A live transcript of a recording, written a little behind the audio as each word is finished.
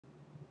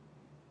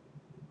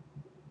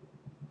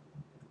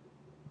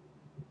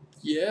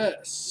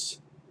Yes.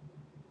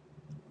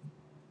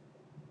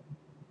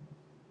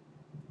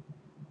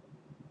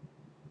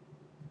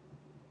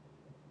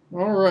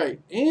 All right.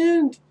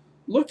 And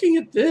looking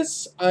at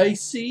this, I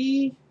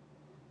see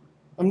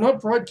I'm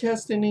not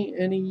broadcasting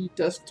any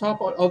desktop.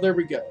 Oh, there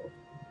we go.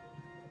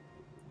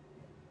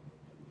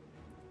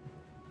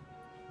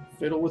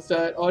 Fiddle with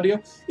that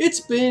audio.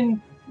 It's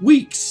been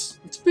weeks.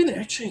 It's been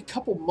actually a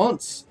couple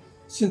months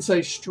since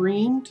I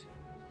streamed,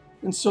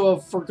 and so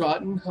I've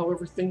forgotten how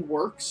everything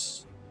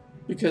works.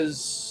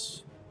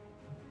 Because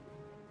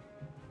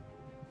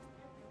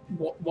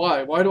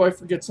why? Why do I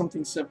forget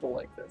something simple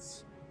like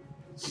this?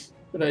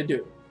 But I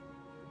do.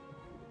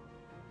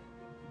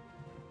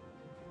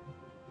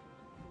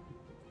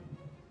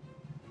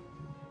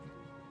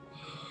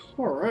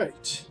 All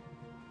right.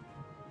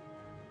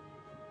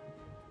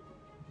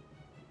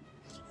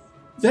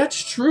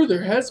 That's true.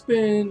 There has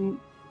been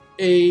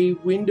a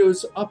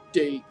Windows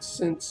update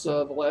since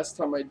the last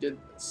time I did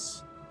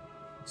this.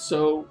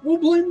 So we'll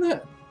blame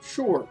that.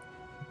 Sure.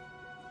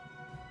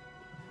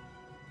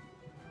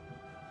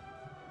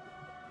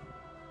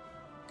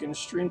 Gonna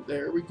stream.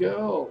 There we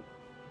go.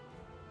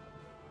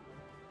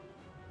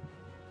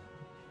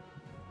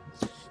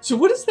 So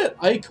what is that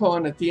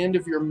icon at the end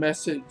of your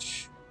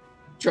message,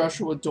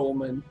 Joshua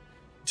Dolman?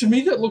 To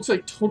me, that looks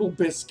like Total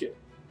Biscuit.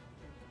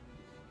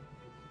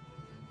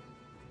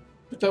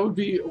 But that would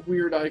be a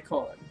weird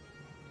icon.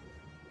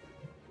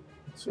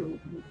 So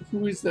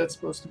who is that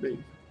supposed to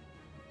be?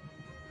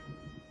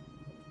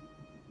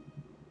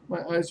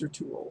 My eyes are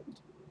too old.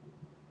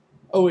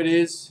 Oh, it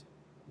is?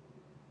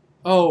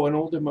 Oh, an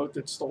old emote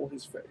that stole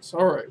his face.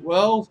 Alright,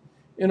 well,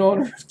 in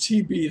honor of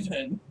TB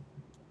then.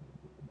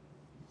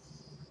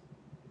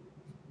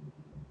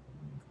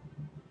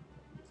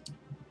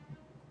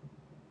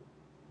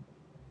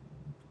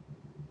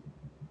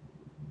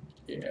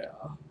 Yeah.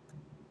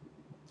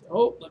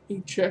 Oh, let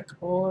me check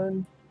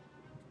on...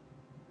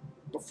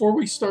 Before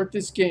we start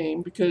this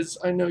game, because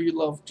I know you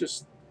love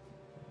just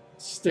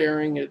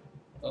staring at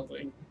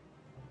nothing.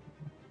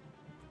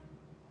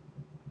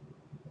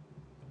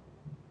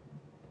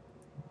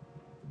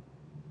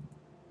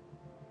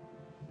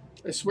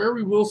 I swear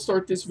we will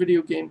start this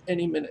video game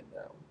any minute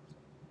now.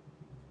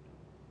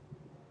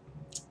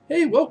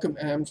 Hey, welcome,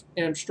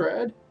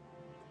 Amstrad.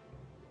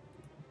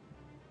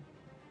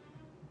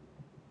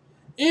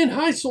 And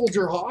hi,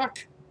 Soldier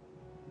Hawk.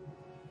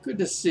 Good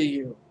to see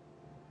you.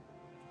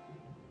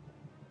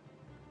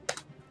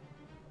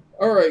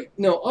 Alright,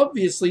 now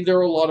obviously there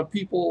are a lot of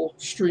people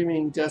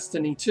streaming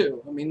Destiny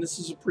 2. I mean, this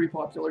is a pretty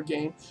popular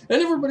game.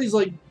 And everybody's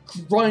like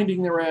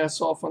grinding their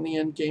ass off on the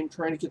end game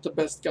trying to get the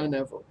best gun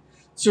ever.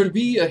 So to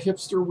be a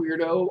hipster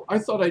weirdo, I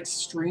thought I'd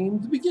stream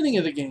the beginning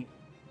of the game.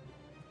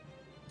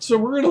 So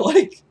we're gonna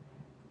like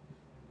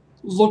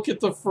look at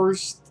the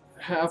first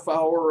half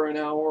hour or an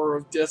hour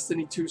of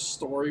Destiny 2's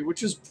story,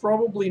 which is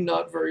probably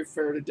not very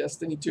fair to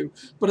Destiny 2.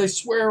 But I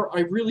swear I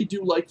really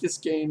do like this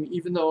game,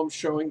 even though I'm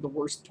showing the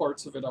worst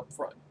parts of it up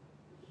front.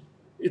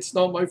 It's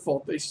not my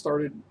fault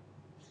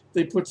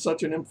they put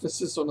such an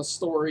emphasis on a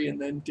story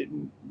and then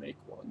didn't make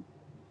one.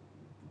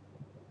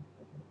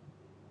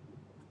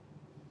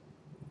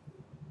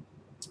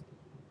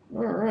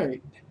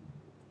 Alright.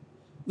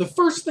 The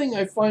first thing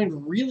I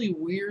find really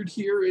weird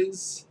here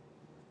is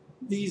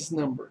these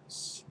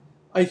numbers.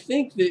 I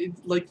think that,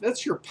 like,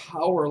 that's your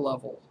power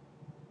level.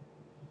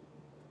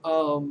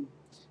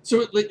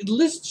 So it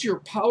lists your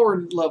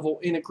power level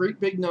in a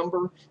great big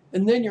number,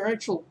 and then your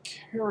actual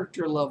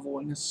character level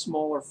in a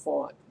smaller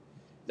font.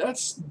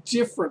 That's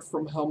different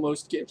from how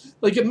most games...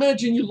 Like,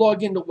 imagine you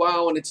log into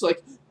WoW and it's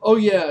like, oh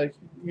yeah,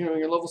 you know,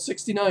 you're level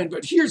 69,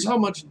 but here's how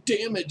much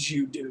damage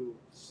you do.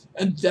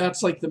 And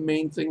that's like the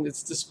main thing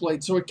that's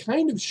displayed. So it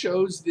kind of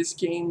shows this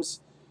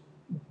game's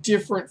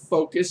different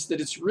focus,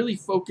 that it's really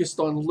focused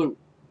on loot.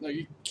 Now,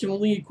 you can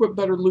only equip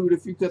better loot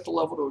if you've got the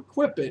level to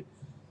equip it,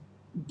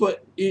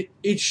 but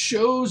it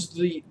shows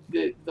the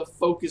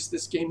focus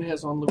this game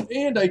has on loot.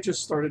 And I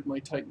just started my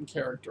Titan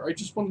character. I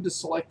just wanted to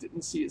select it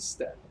and see his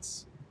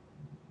stats.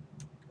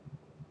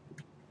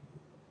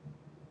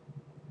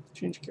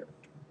 Change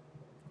character.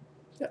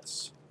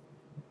 Yes.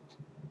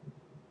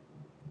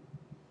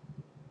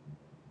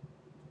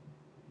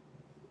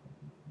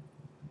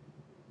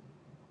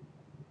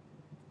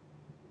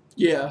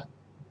 Yeah.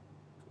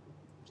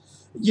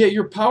 Yeah,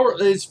 your power,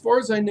 as far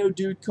as I know,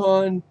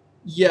 DudeCon,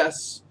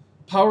 yes,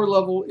 power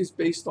level is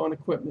based on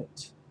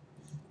equipment.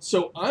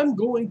 So I'm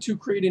going to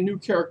create a new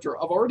character.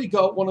 I've already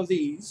got one of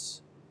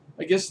these.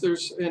 I guess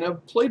there's, and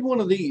I've played one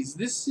of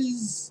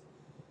these.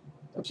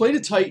 I played a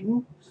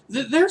Titan.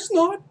 There's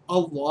not a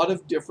lot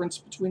of difference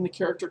between the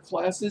character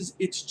classes.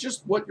 It's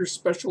just what your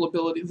special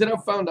ability, that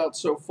I've found out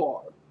so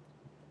far.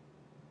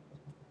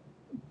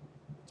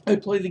 I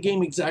play the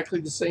game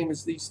exactly the same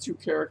as these two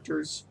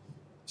characters.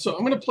 So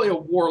I'm going to play a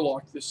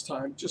Warlock this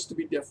time, just to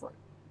be different.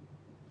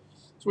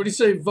 So what do you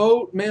say?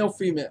 Vote, male,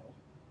 female.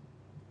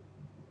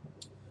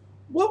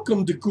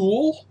 Welcome to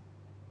Ghoul.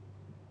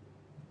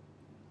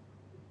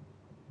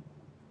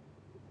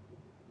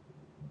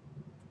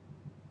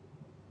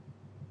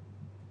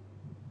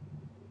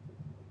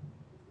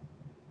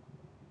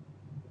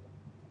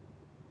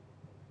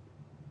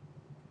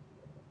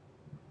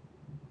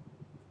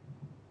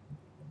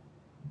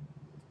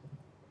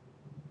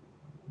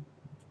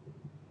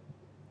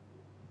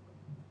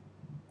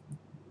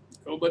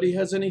 Nobody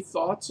has any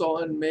thoughts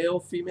on male,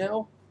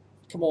 female?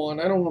 Come on,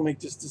 I don't want to make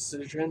this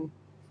decision.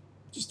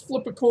 Just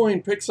flip a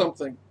coin, pick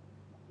something.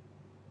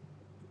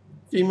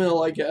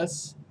 Female, I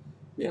guess.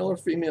 Male or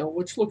female,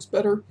 which looks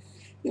better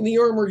in the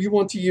armor you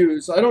want to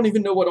use. I don't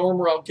even know what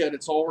armor I'll get.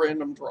 It's all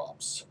random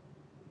drops.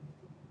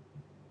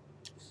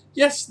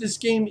 Yes, this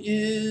game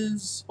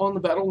is on the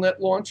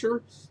Battle.net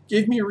launcher.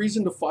 Gave me a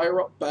reason to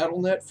fire up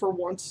Battle.net for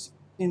once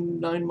in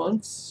 9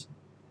 months.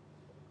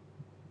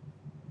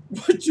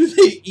 What do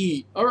they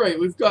eat? All right,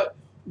 we've got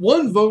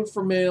 1 vote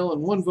for male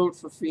and 1 vote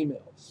for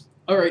female.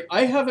 All right,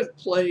 I haven't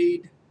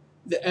played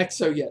the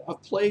EXO yet.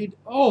 I've played...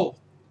 Oh,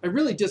 I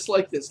really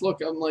dislike this. Look,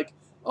 I'm like,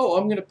 oh,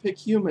 I'm going to pick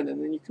human,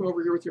 and then you come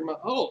over here with your mouse.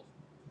 Oh,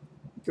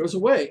 it goes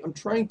away. I'm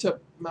trying to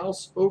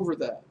mouse over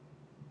that.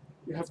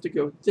 You have to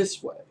go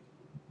this way.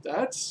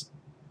 That's...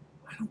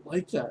 I don't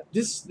like that.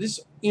 This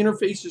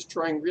interface is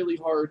trying really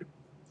hard.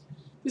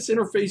 This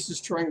interface is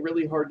trying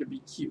really hard to be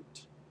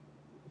cute.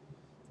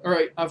 All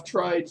right, I've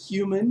tried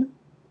human.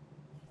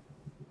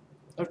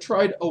 I've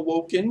tried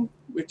awoken,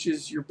 which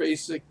is your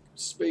basic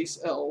space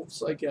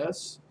elves, I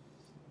guess.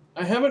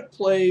 I haven't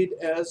played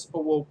as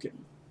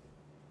awoken.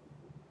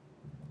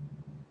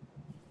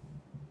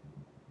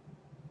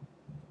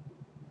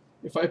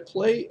 If I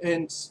play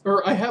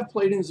or I have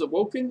played as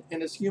awoken,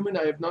 and as human,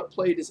 I have not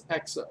played as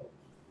EXO.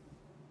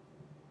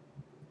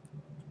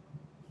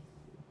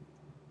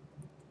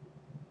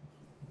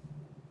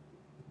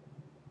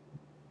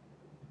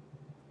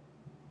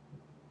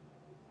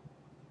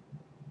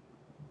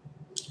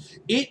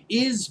 It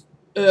is,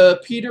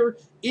 Peter,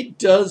 it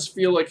does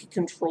feel like a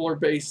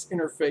controller-based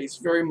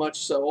interface, very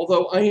much so.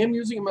 Although I am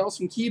using a mouse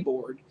and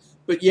keyboard.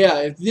 But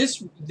yeah,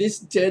 this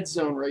dead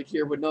zone right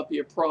here would not be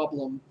a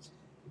problem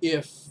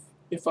if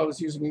I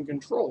was using a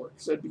controller,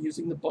 because I'd be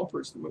using the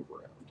bumpers to move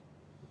around.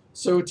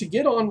 So to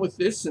get on with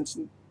this,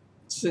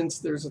 since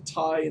there's a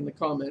tie in the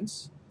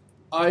comments,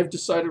 I've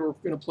decided we're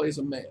going to play as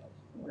a male.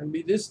 We're going to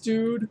be this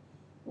dude.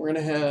 We're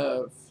going to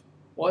have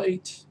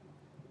white.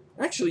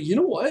 Actually, you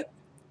know what?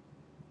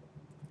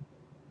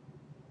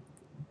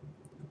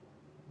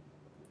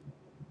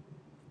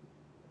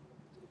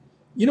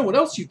 You know what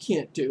else you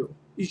can't do?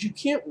 Is you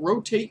can't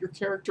rotate your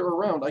character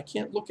around. I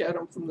can't look at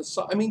him from the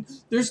side. I mean,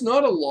 there's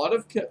not a lot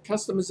of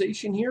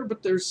customization here,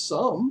 but there's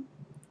some.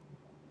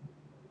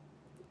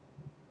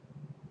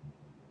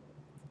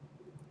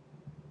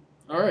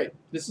 Alright,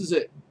 this is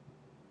it.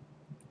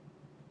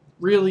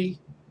 Really,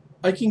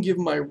 I can give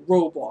my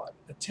robot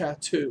a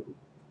tattoo.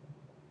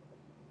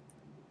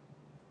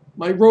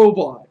 My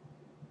robot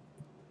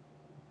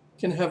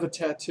can have a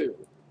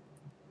tattoo.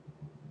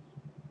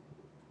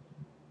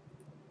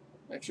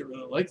 I actually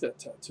really like that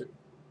tattoo.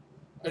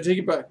 I take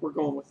it back. We're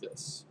going with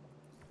this.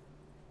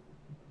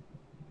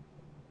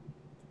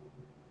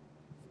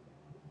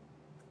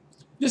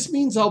 This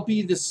means I'll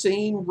be the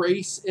same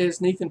race as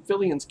Nathan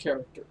Fillion's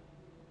character.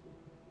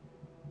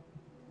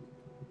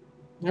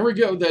 There we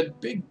go.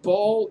 That big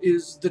ball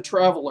is the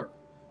Traveler,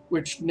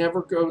 which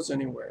never goes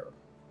anywhere.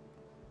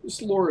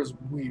 This lore is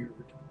weird.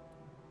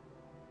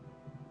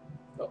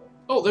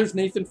 Oh, there's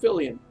Nathan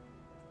Fillion.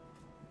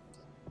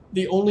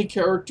 The only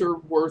character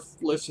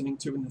worth listening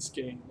to in this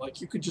game.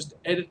 Like, you could just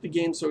edit the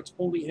game so it's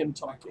only him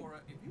talking.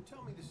 Cora, if you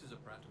tell me this is a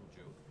practical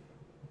joke,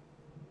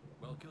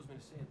 well, it kills me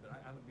to say it, but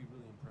I would be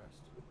really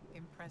impressed.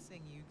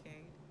 Impressing you,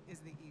 Cade,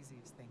 is the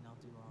easiest thing I'll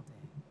do all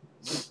day.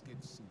 Let's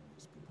get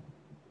serious, people.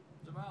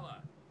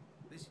 Zavala,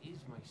 this is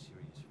my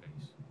serious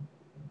face.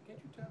 Can't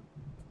you tell?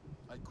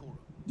 Cora.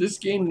 This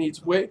game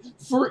needs way...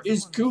 For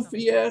as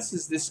goofy-ass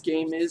as this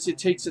game is, it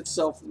takes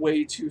itself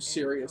way too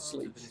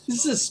seriously.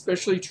 This is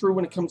especially true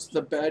when it comes to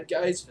the bad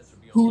guys,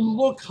 who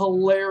look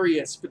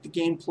hilarious, but the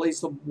game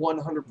plays them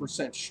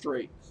 100%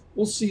 straight.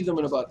 We'll see them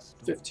in about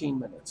 15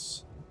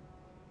 minutes.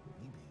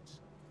 Maybe it's...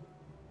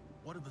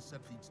 What are the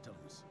set feeds telling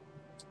us?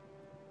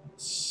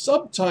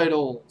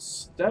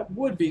 Subtitles! That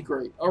would be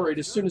great. Alright,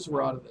 as soon as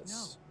we're out of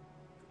this.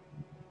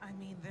 No. I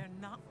mean, they're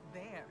not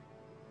there.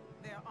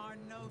 There are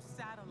no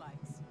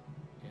satellites.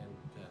 And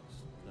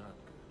that's not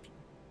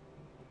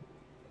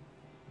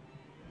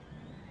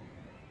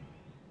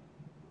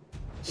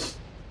good.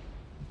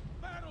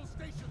 Battle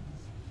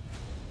stations!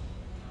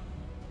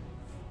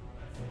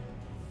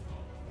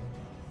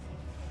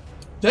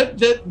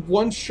 That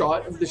one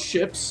shot of the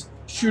ships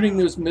shooting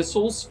those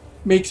missiles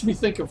makes me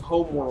think of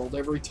Homeworld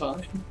every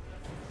time.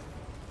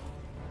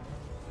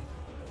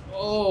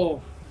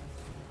 Oh.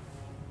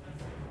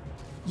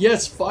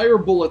 Yes, fire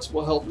bullets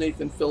will help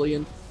Nathan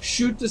Fillion.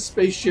 Shoot the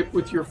spaceship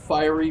with your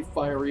fiery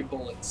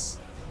bullets.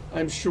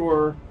 I'm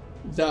sure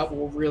that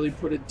will really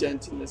put a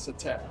dent in this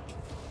attack.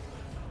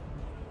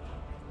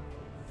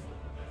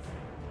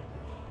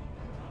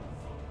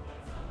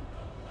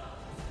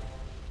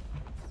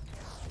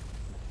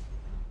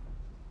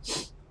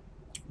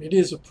 It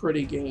is a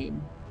pretty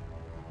game.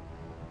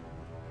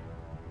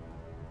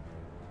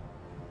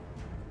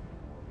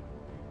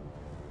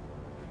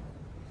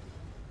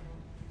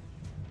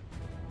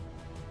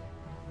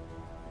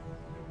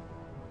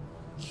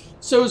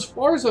 So as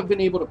far as I've been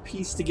able to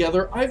piece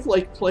together, I've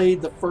like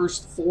played the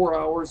first 4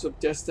 hours of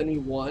Destiny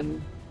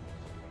 1,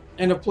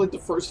 and I've played the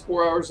first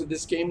 4 hours of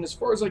this game, and as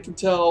far as I can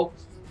tell,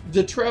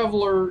 the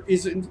Traveler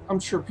isn't, I'm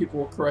sure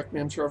people will correct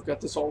me, I'm sure I've got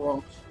this all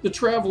wrong. The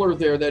Traveler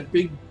there, that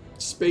big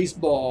space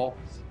ball,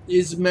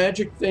 is a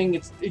magic thing.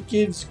 It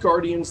gives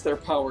Guardians their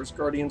powers.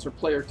 Guardians are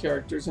player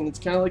characters, and it's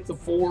kind of like the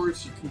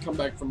Force. You can come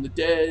back from the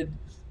dead,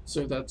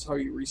 so that's how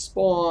you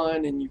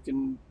respawn, and you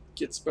can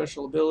get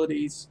special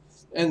abilities,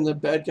 and the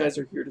bad guys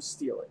are here to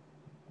steal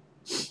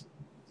it.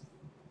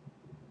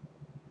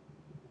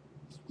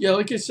 Yeah,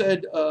 like I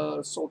said,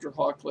 Soldier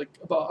Hawk, like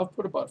I've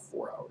put about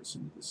 4 hours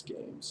into this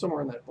game,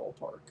 somewhere in that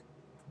ballpark.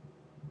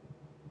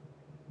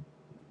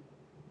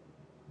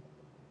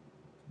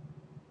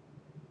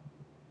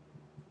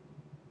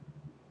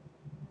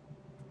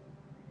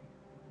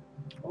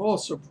 Oh,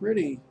 so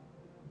pretty.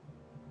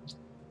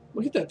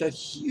 Look at that, that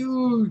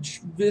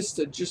huge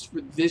vista just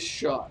for this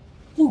shot.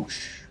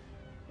 Whoosh!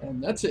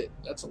 And that's it.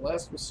 That's the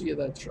last we'll see of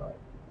that shot.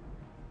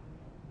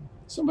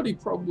 Somebody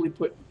probably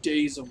put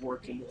days of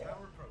work into that.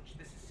 Tower approach.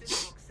 This is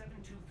Citybrook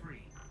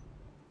 723.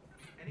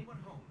 Anyone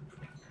home?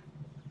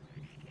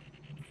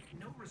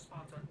 No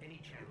response on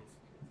any channels,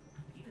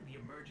 even the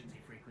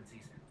emergency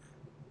frequencies.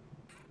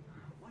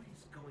 What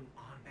is going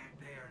on back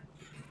there?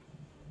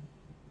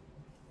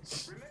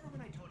 Remember when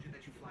I told you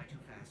that you fly too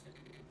fast?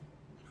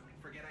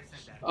 Forget I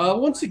said that.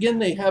 Once again,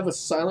 they have a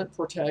silent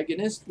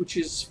protagonist, which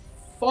is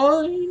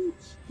fine,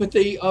 but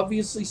they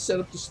obviously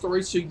set up the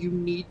story so you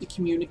need to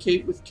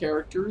communicate with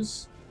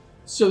characters.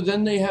 So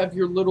then they have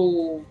your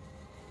little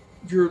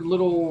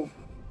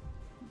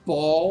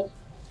ball,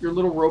 your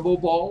little robo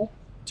ball,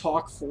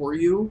 talk for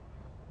you.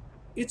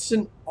 It's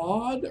an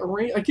odd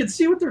arrangement. I can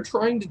see what they're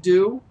trying to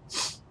do.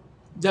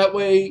 That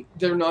way,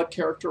 they're not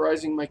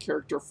characterizing my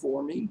character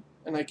for me,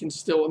 and I can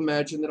still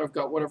imagine that I've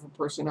got whatever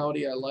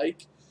personality I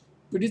like.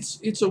 But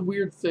it's a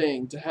weird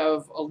thing to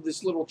have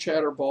this little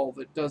chatter ball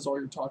that does all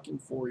your talking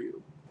for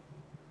you.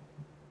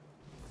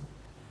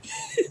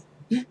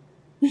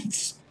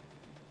 It's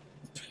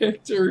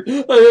Spectre.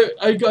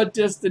 I got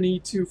Destiny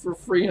 2 for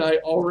free, and I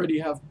already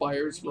have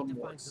buyer's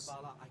remorse.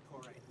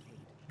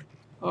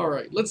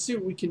 Alright, let's see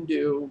what we can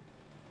do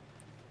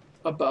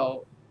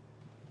about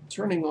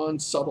turning on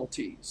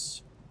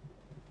subtleties.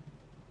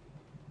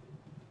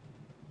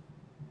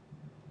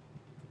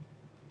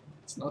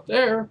 It's not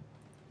there.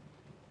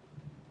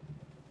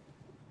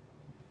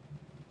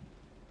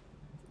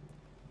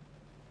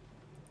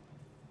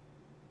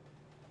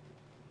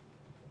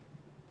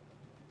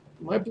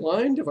 Am I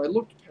blind? Have I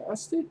looked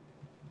past it?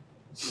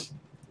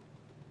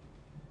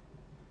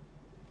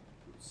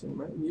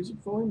 Cinematic music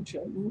volume,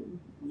 chat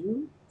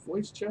mute,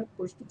 voice chat,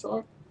 push to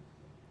talk,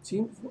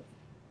 team.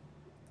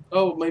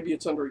 Oh, maybe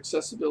it's under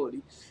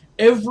accessibility.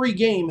 Every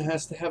game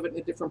has to have it in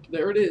a different.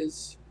 There it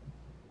is.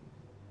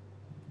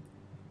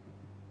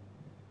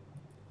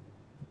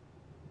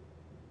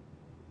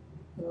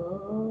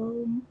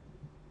 All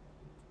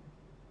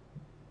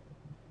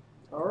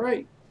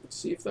right. Let's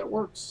see if that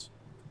works.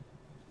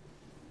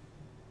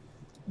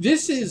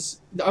 This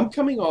is, I'm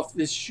coming off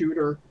this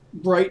shooter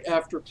right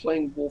after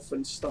playing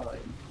Wolfenstein.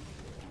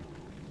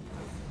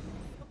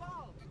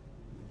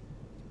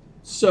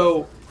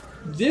 So,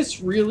 this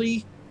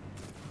really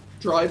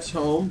drives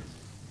home.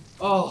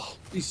 Oh,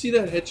 you see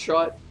that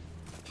headshot?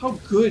 How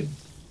good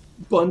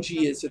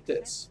Bungie is at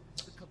this.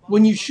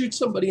 When you shoot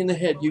somebody in the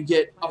head, you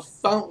get a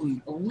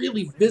fountain, a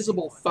really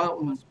visible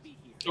fountain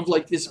of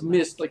like this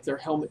mist, like their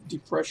helmet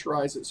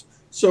depressurizes.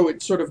 So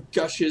it sort of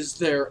gushes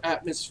their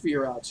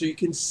atmosphere out. So you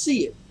can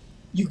see it.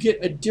 You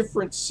get a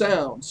different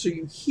sound, so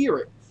you hear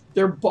it.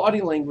 Their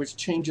body language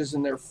changes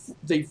and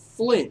they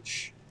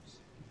flinch.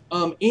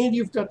 And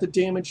you've got the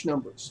damage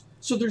numbers.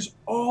 So there's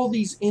all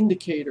these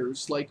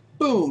indicators, like,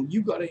 boom,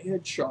 you got a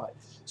headshot.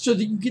 So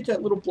that you get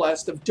that little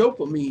blast of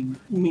dopamine,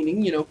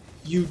 meaning, you know,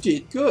 you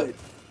did good.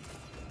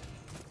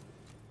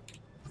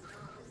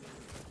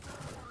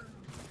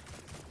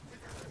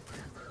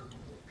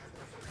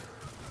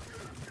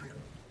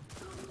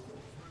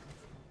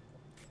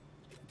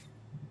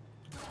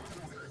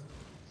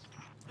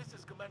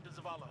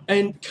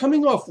 And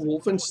coming off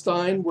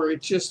Wolfenstein, where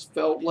it just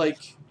felt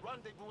like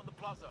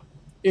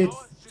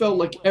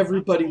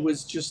everybody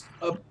was just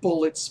a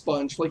bullet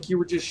sponge, like you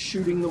were just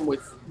shooting them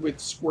with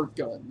squirt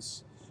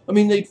guns. I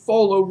mean, they'd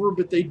fall over,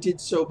 but they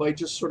did so by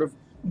just sort of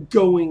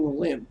going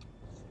limp.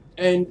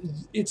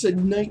 And it's a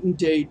night and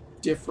day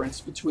difference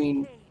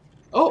between...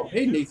 Oh,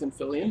 hey, Nathan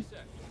Fillion.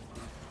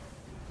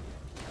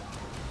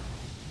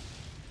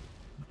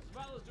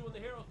 Zavala's doing the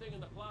hero thing in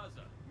the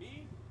plaza.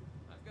 Me?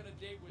 I've got a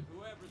date with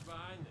whoever's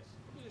behind this.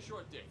 It'll be a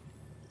short date.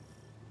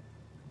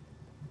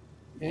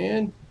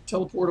 And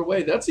teleport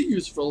away. That's a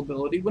useful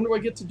ability. When do I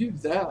get to do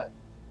that?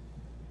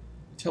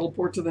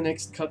 Teleport to the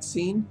next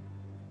cutscene?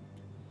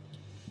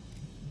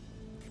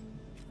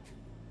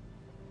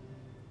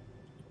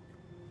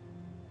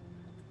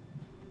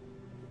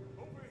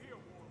 Over here,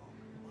 Warlock.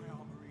 My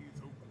armory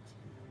is open.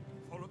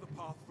 Follow the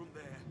path from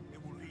there. It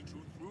will lead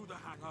you through the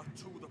hangar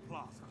to the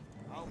plaza.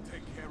 I'll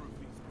take care of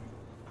these people.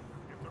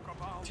 If the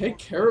about Take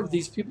what's care of wrong.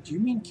 these people. Do you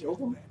mean kill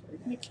them? Are you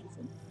gonna kill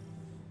them?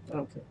 I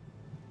don't care.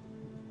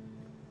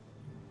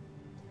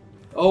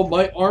 Oh,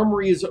 my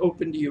armory is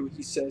open to you,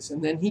 he says,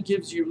 and then he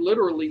gives you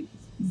literally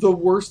the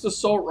worst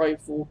assault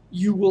rifle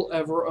you will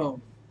ever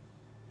own.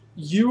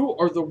 You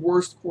are the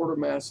worst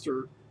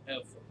quartermaster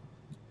ever.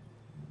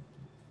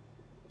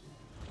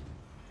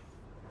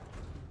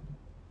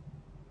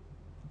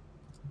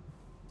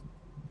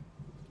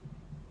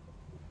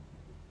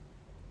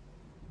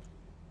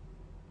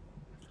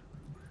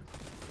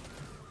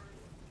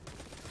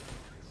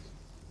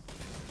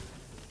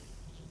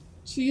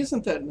 See,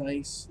 isn't that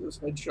nice? Those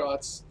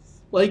headshots.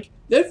 Like,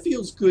 that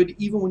feels good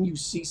even when you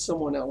see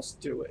someone else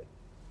do it.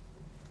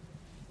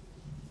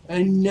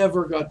 I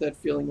never got that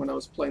feeling when I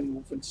was playing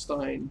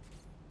Wolfenstein,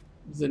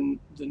 the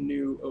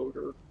new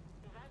Ogre.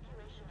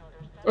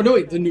 Oh, no,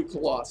 wait, the new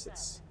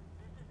Colossus.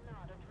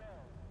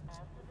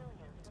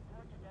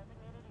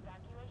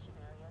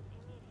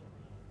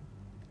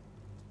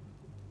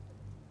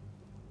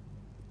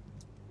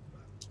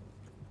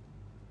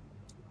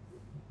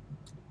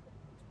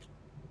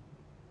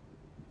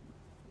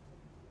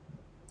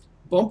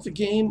 Bump the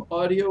game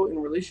audio in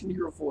relation to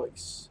your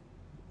voice.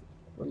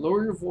 Or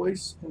lower your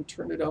voice and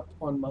turn it up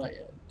on my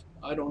end.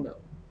 I don't know.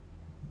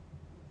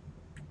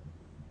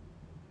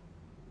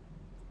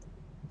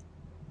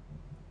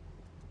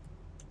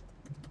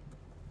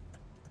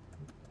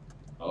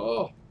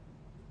 Oh.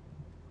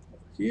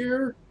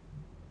 Here.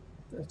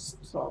 That's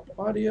top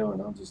audio,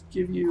 and I'll just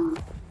give you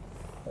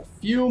a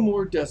few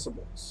more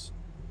decibels.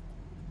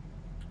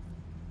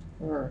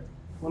 Alright.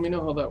 Let me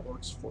know how that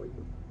works for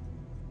you.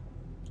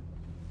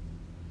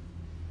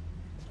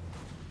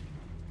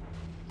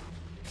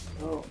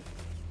 Oh.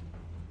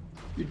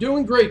 You're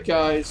doing great,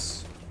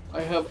 guys.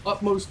 I have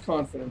utmost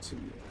confidence in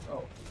you.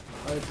 Oh.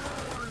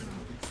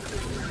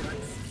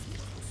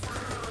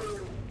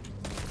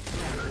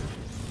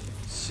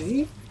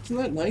 See? Isn't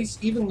that nice?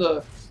 Even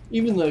the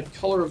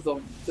color of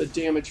the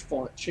damage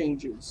font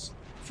changes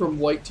from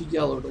white to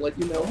yellow to let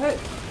you know, hey,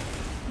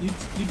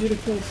 you did a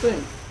cool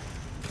thing.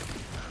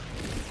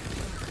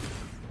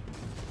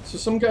 So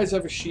some guys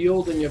have a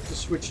shield and you have to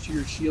switch to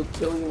your shield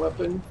killing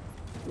weapon.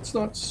 It's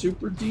not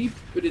super deep,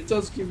 but it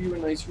does give you a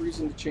nice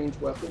reason to change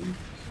weapon.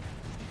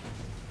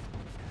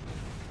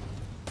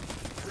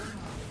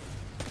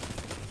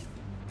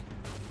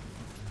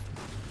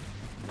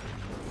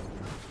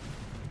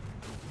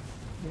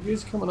 Are you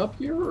guys coming up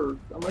here, or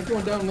am I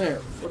going down there?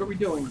 What are we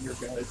doing here,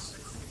 guys?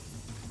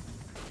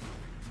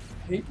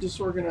 Hate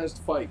disorganized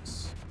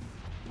fights.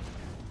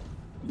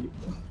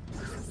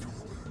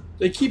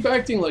 They keep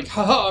acting like,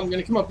 haha, I'm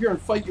gonna come up here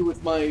and fight you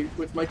with my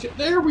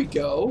there we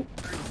go.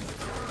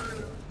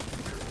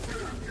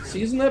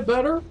 See, isn't that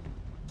better?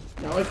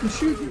 Now I can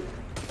shoot you.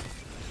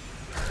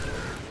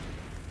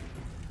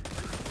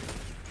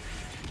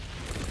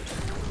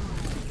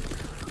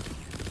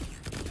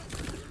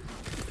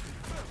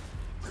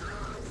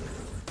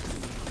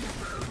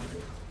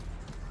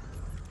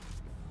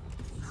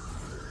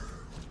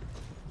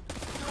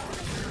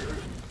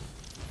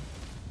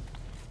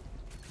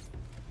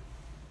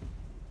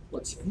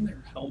 What's in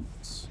their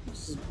helmets?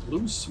 This is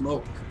blue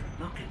smoke.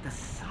 Look at the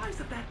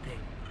size of that thing.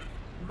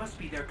 It must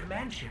be their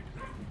command ship.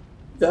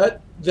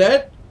 That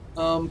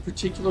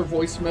particular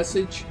voice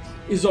message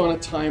is on a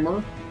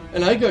timer,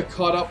 and I got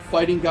caught up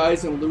fighting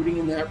guys and looting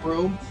in that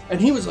room, and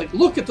he was like,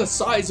 look at the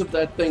size of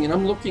that thing, and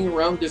I'm looking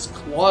around this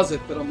closet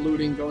that I'm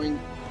looting going,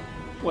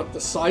 what, the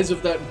size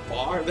of that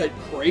bar, that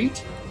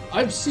crate?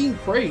 I've seen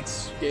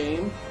crates,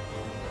 game.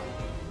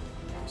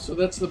 So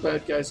that's the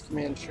bad guy's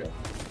command ship.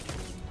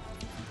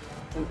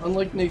 And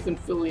unlike Nathan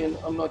Fillion,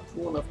 I'm not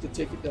cool enough to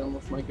take it down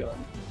with my gun.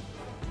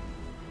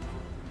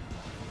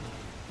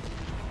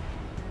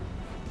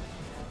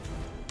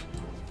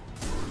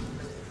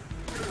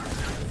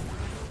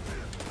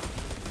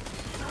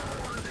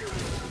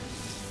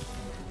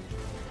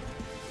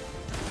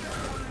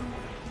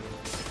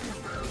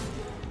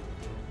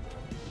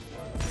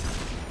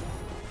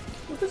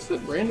 What is that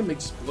random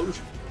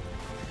explosion?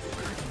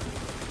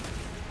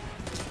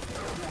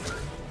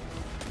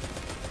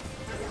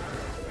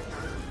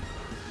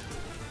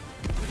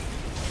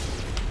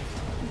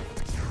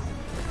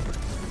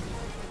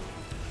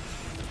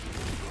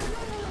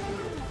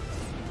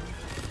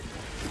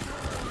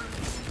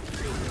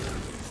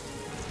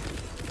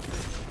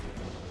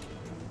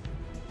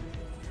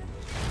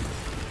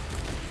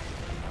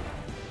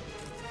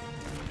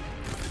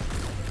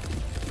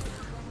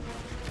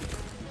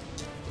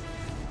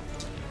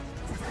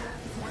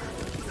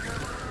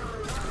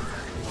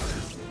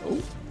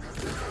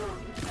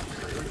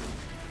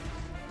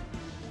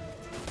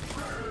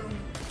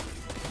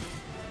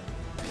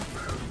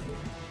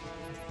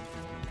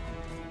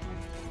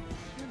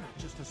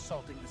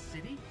 Assaulting the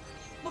city.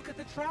 Look at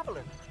the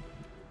traveler.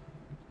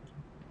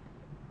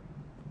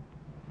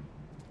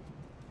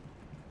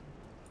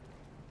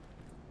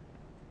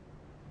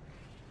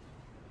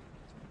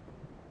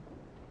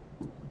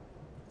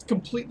 It's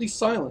completely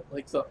silent,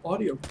 like the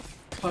audio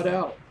cut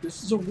out.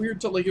 This is a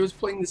weird, like it was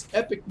playing this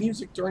epic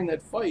music during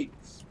that fight.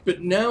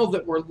 But now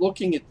that we're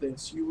looking at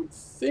this, you would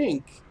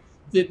think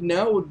that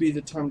now would be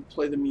the time to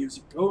play the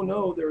music. Oh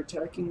no, they're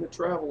attacking the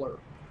Traveler.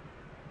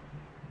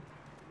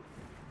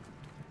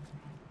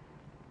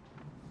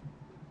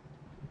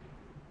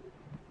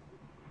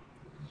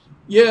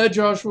 Yeah,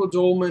 Joshua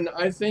Dolman,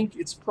 I think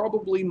it's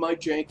probably my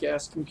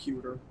jank-ass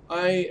computer.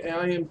 I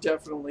am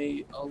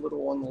definitely a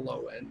little on the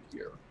low end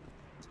here.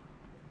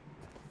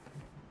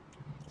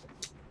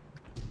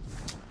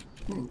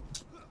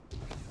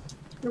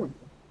 There we go.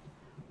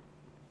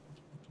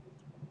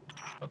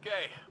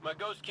 Okay, my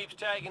ghost keeps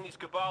tagging these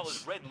Cabal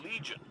as Red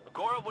Legion.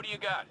 Agora, what do you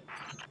got?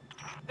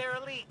 They're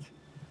elite,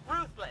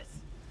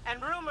 ruthless,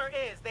 and rumor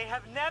is they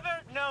have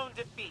never known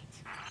defeat.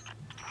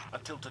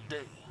 Until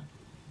today.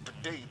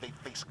 Today they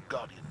face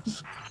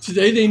Guardians.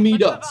 Today they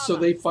meet us, so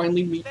they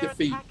finally meet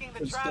defeat.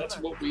 Because that's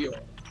what we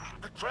are.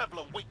 The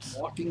Traveler waits.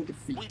 Walking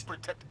defeat. We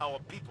protect our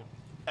people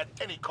at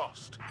any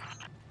cost.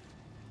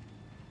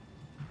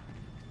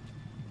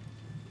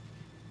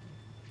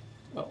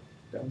 Oh,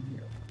 down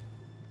here.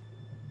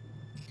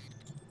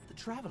 The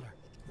Traveler.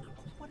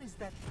 What is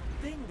that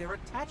thing they're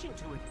attaching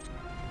to it?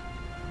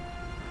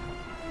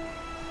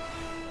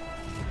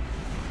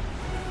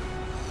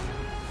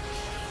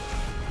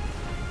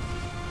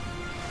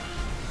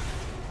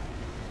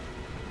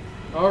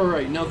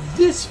 Alright, now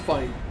this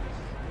fight,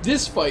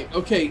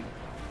 okay,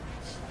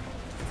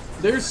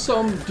 there's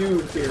some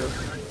dude here.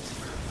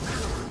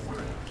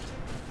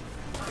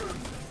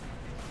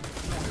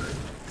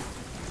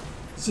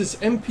 It's this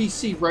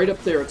NPC right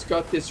up there. It's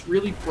got this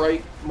really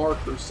bright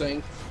marker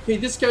saying, hey,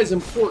 this guy's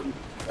important.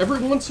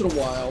 Every once in a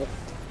while,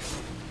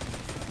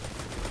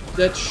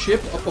 that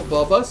ship up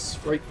above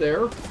us, right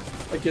there,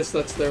 I guess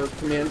that's their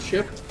command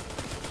ship.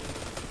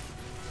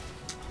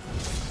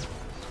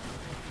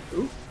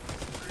 Ooh.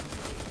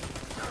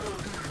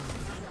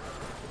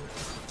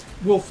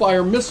 Will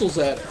fire missiles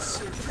at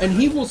us. And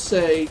he will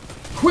say,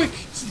 quick,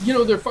 you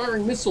know, they're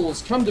firing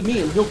missiles, come to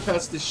me, and he'll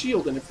cast the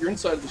shield, and if you're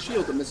inside of the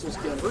shield, the missiles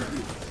can't hurt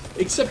you.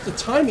 Except the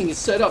timing is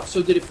set up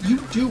so that if you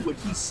do what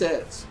he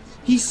says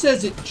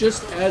it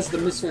just as the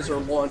missiles are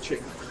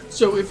launching.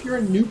 So if you're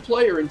a new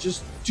player and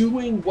just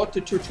doing what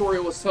the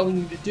tutorial is telling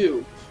you to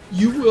do,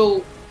 you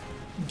will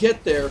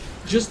get there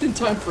just in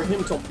time for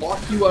him to lock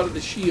you out of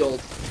the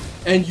shield,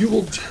 and you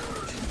will...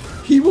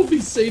 he will be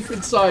safe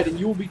inside, and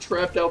you will be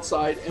trapped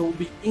outside, and will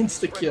be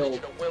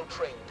insta-killed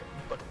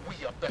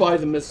by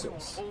the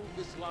missiles.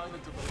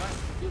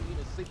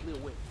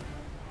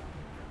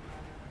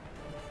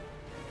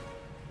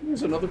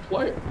 There's another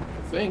player,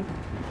 I think.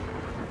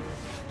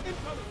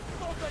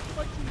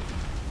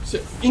 So,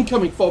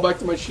 incoming, fall back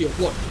to my shield.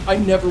 Look, I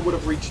never would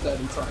have reached that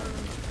in time.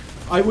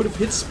 I would have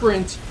hit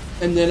sprint,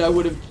 and then I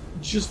would have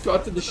just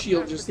got to the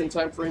shield just in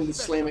time for him to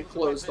slam it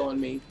closed on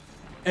me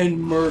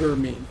and murder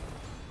me.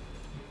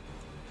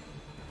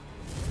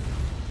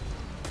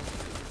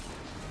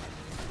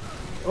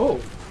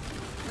 Oh.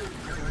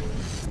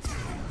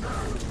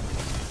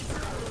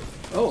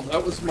 Oh,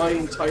 that was my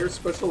entire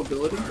special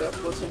ability?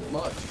 That wasn't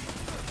much.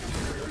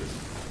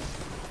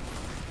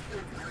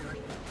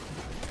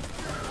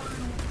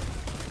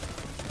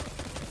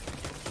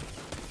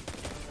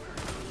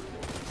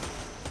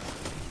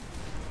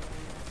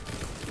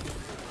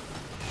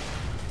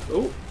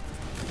 Oh.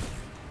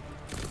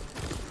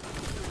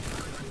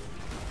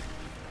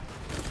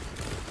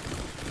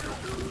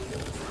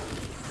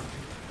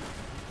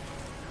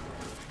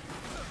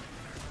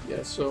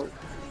 Yeah, so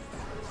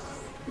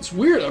it's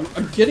weird.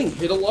 I'm getting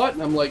hit a lot,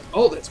 and I'm like,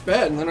 oh, that's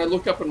bad. And then I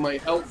look up, and my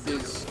health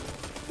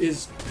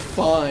is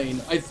fine.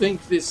 I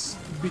think this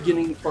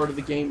beginning part of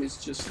the game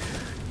is just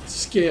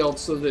scaled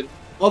so that,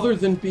 other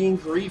than being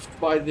griefed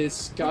by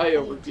this guy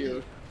over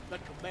here,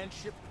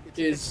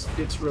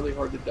 it's really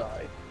hard to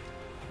die.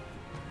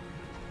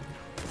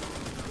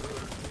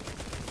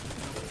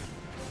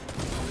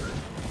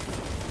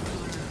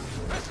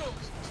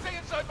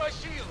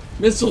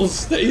 Missiles,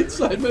 stay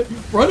inside my...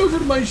 Run over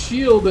to my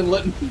shield and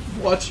let me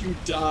watch you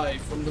die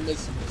from the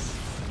missiles.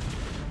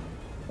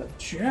 A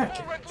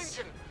jacket.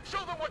 Show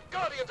them what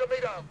Guardians are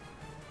made of.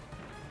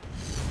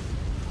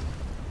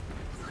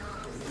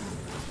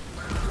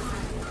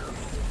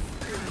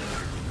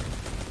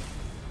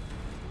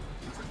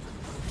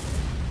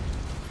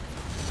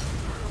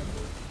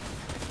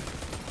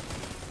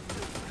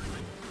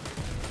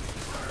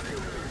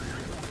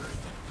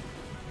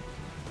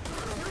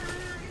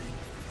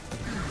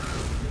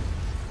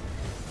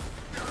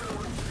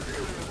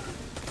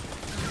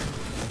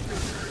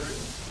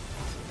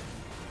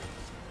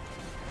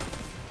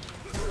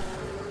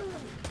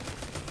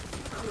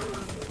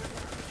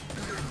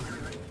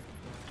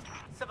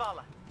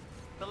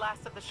 The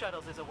last of the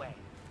shuttles is away.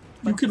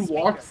 You can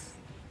walk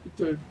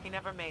the... He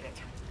never made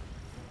it.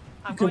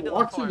 You can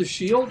walk through the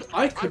shield?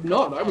 I could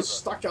not. I was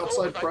stuck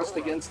outside pressed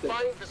against it.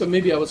 But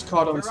maybe I was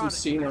caught on some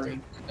scenery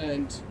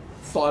and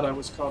thought I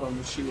was caught on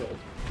the shield.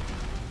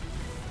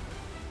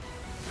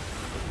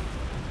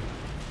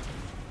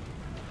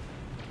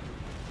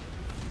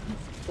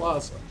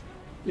 Plaza.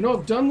 You know,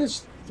 I've done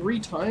this 3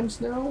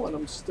 times now, and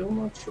I'm still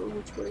not sure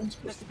which way I'm The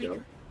supposed to go.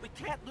 speaker. We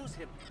can't lose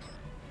him.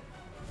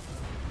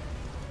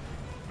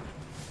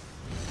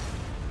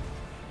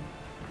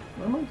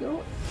 Where am I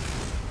going?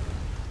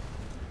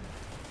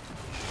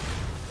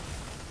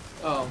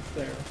 Oh,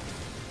 there.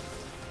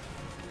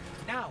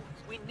 Now.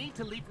 We need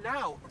to leave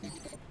now.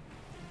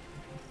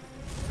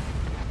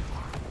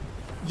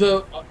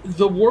 The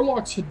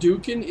Warlock's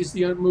Hadouken is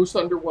the most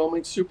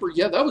underwhelming super.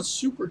 Yeah, that was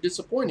super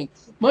disappointing.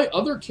 My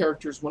other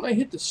characters, when I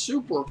hit the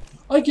super,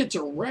 I get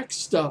to wreck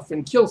stuff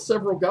and kill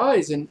several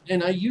guys, and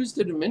I used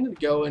it a minute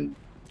ago, and,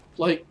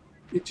 like,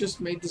 it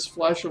just made this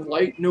flash of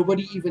light.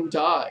 Nobody even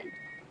died.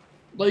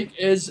 Like,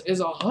 as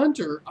a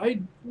hunter,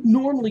 I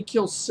normally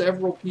kill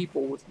several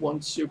people with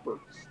one super.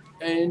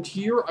 And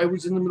here, I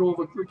was in the middle of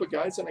a group of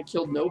guys, and I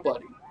killed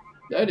nobody.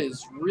 That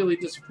is really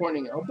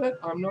disappointing. I'll bet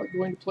I'm not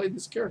going to play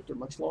this character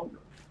much longer.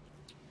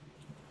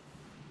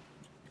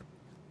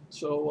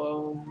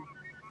 So,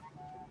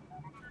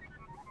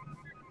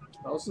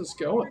 how's this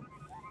going?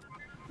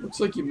 Looks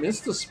like you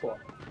missed a spot.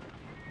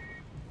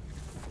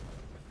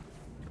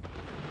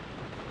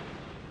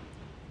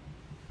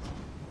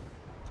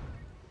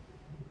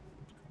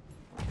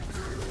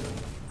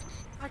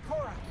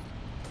 Ikora!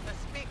 The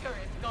speaker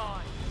is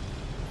gone.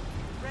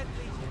 Red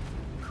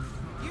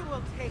Legion, you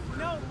will take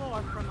no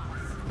more from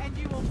us, and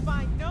you will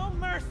find no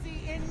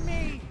mercy in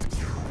me.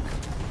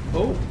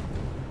 Oh.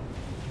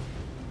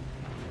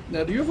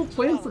 Now, do you have a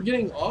plan for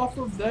getting off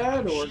of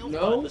that, or Shield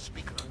no? on the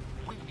speaker.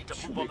 We need to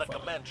Should move on be that fine.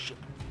 command ship.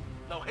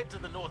 Now head to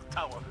the North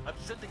Tower. I'm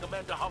sending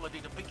Amanda Holiday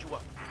to pick you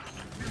up.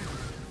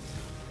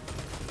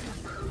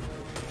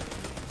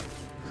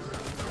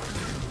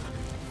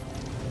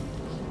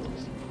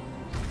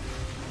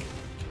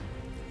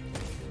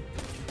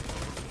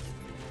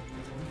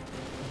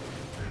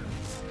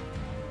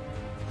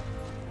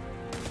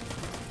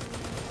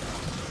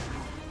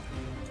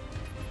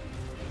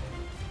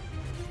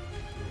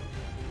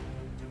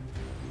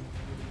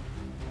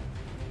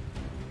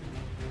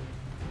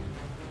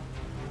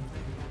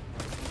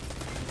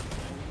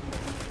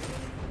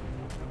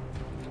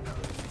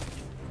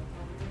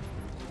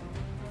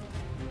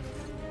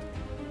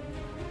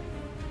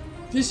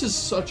 This is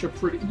such a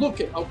pretty... Look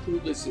at how cool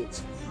this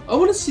is. I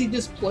want to see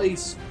this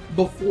place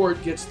before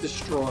it gets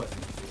destroyed.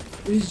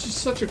 It's just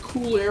such a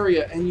cool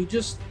area, and you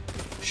just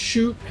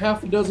shoot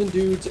half a dozen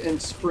dudes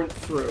and sprint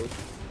through.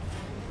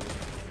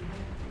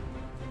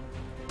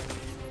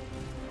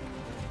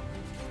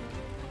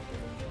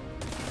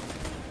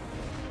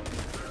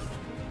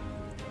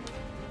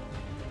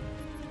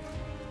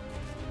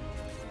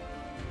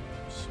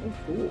 So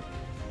cool.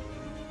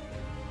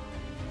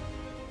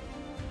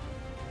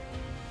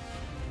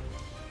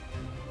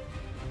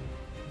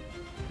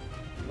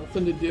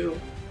 Nothing to do.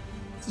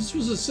 If this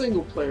was a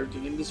single player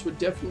game, this would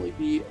definitely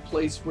be a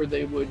place where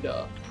they would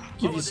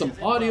give you some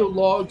audio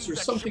logs or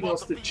something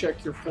else to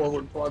check your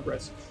forward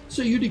progress.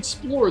 So you'd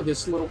explore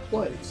this little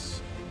place.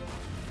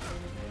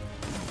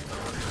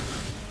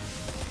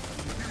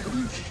 What are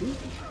you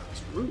shooting?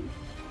 It's rude.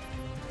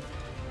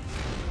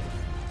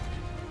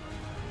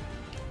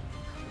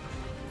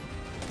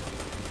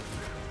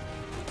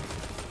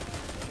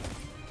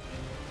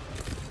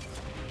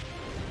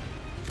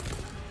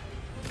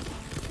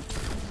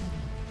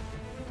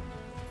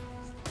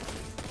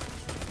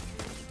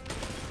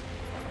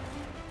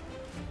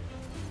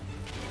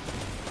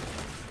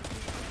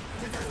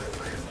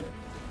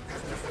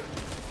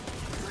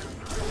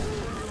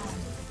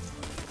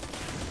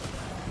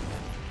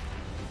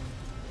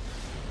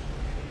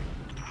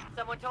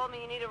 Someone told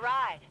me you need a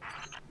ride.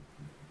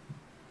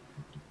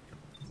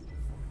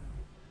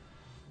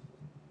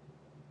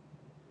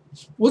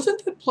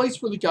 Wasn't that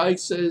place where the guy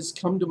says,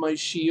 "Come to my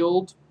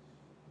shield"?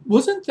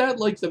 Wasn't that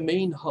like the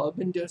main hub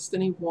in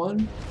Destiny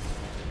 1?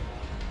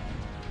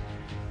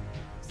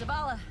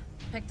 Zavala,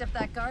 picked up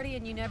that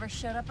Guardian you never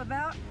showed up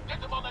about?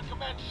 Get them on that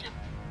command ship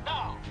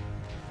now.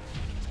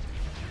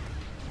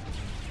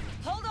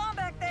 Hold on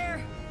back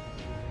there!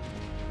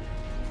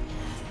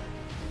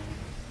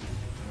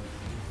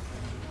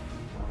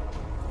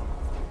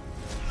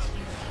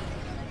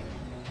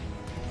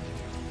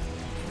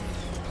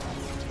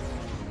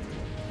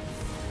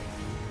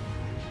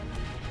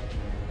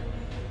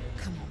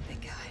 Come on,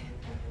 big guy.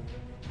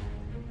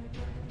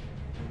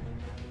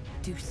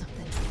 Do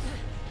something.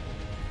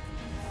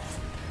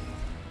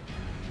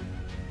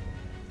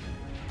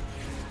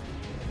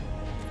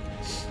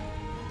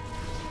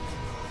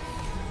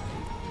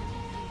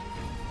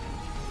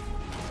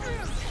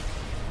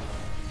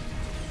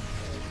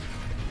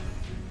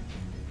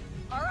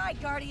 All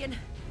right, Guardian.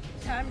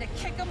 Time to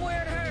kick him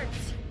where it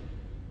hurts.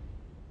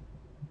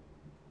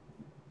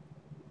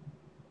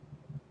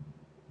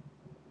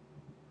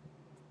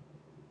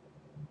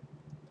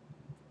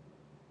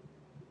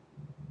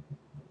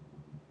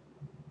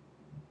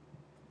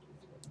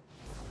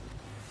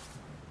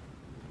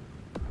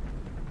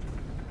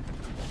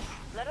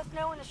 Let us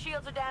know when the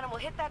shields are down and we'll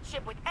hit that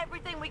ship with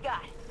everything we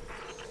got.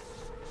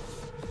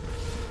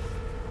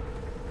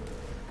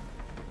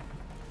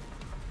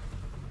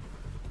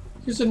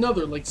 Here's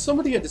another, like,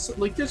 somebody had to,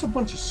 like, there's a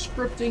bunch of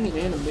scripting and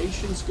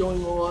animations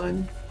going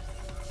on.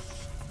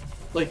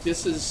 Like,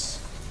 this is,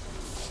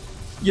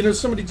 you know,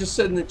 somebody just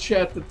said in the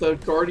chat that the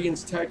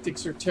Guardians'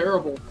 tactics are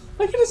terrible.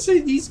 I gotta say,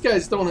 these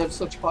guys don't have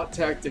such hot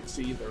tactics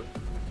either.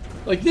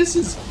 Like, this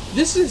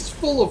is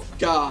full of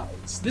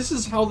guys. This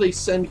is how they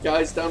send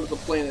guys down to the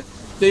planet.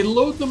 They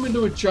load them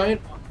into a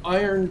giant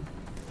iron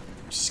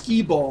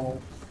ski ball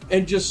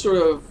and just sort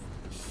of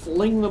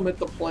fling them at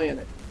the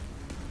planet.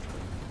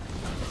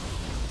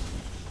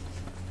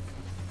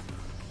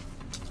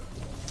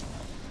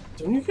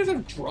 Don't you guys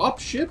have drop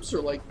ships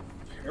or, like,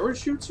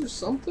 parachutes or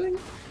something?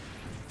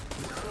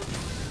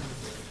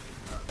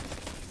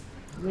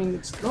 I mean,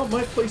 it's not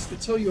my place to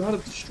tell you how to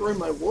destroy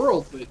my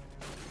world, but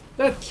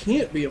that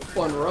can't be a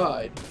fun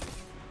ride.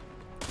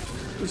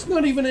 There's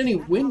not even any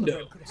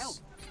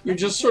windows. You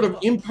just sort of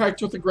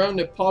impact with the ground,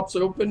 it pops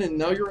open, and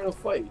now you're in a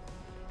fight.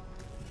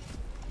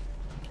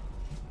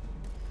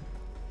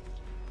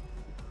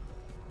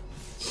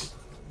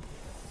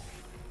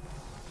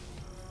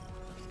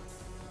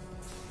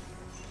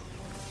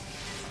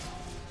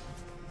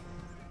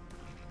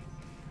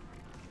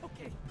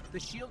 Okay, the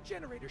shield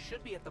generator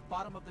should be at the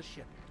bottom of the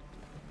ship.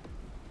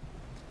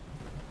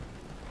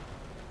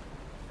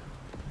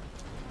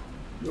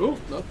 No,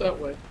 not that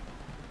way.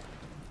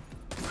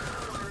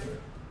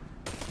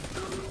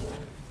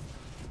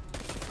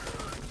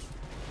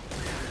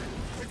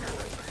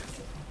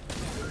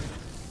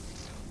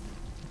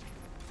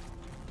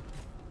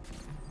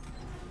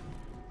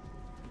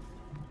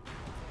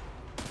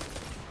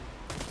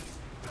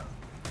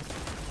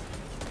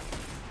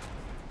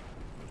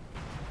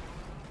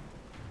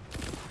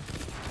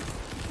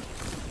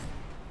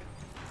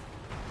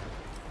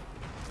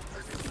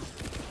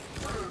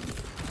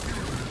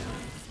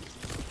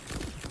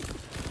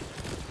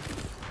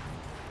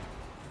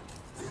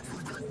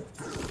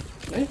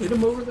 Can I hit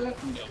him over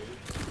that? No.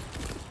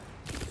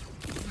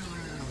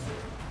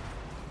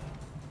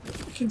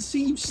 I can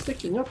see you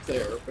sticking up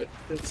there, but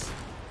it's...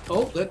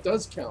 Oh, that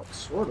does count,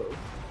 sort of.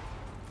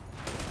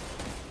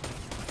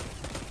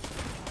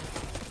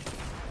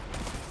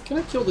 Can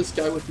I kill this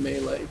guy with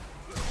melee?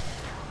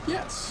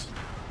 Yes.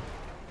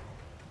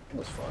 That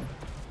was fun.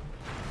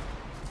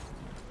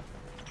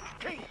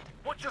 King,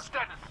 what's your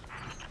status?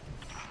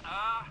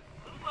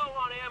 Low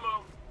on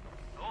ammo.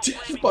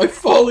 Death by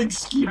falling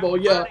ski ball,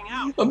 yeah.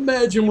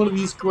 Imagine one of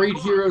these great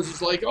heroes is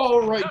like,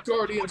 alright,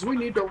 Guardians, we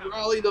need to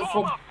rally the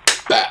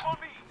bat!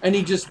 And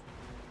he just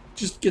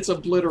gets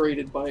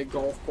obliterated by a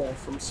golf ball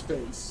from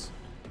space.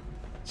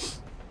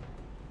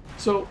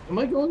 So, am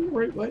I going the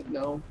right way?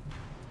 No.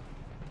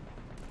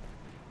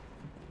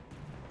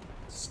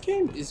 This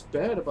game is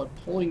bad about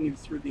pulling you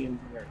through the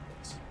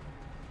environment.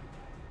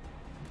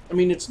 I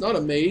mean, it's not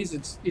a maze,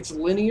 it's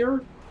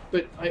linear,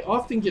 but I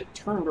often get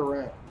turned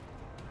around.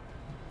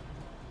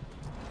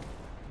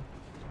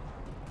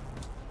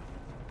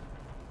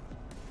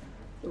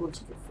 That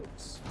looks like a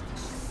face.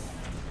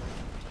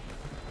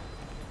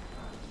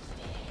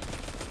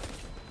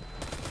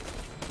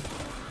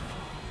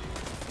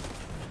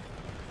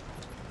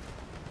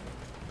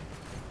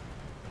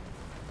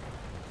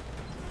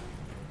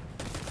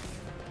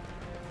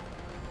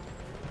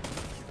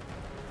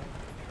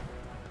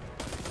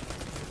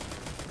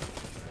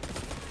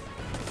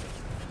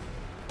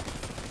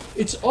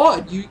 It's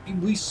odd.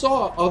 We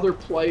saw other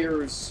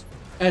players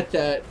at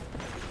that,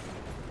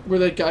 where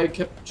that guy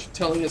kept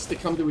telling us to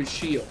come to his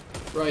shield,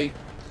 right?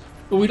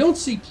 But we don't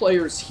see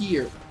players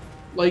here.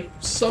 Like,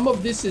 some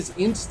of this is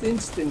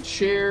instanced and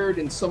shared,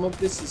 and some of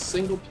this is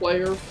single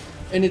player,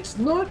 and it's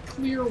not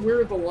clear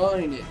where the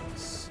line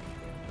is.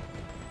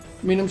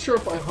 I mean, I'm sure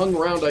if I hung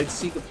around, I'd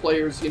see the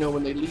players, you know,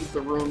 when they leave the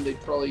room, they'd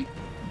probably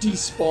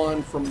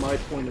despawn from my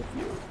point of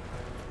view.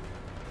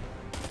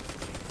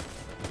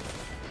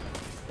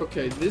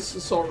 Okay, this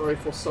assault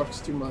rifle sucks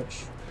too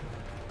much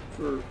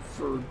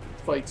for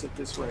fights at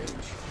this range.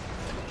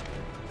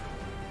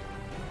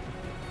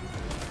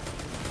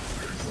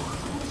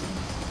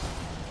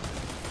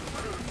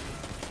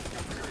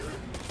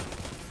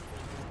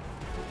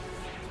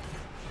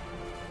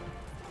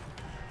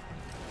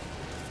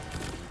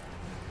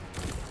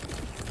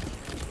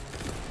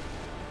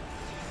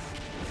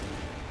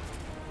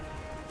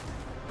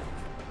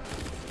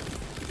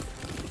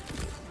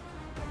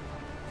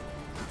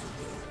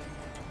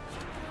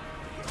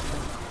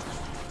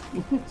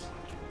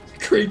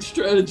 Great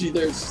strategy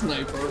there,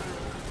 sniper.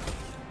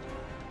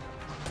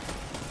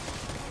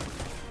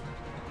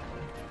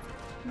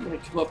 I'm gonna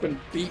come up and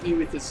beat me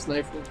with this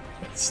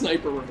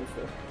sniper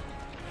rifle.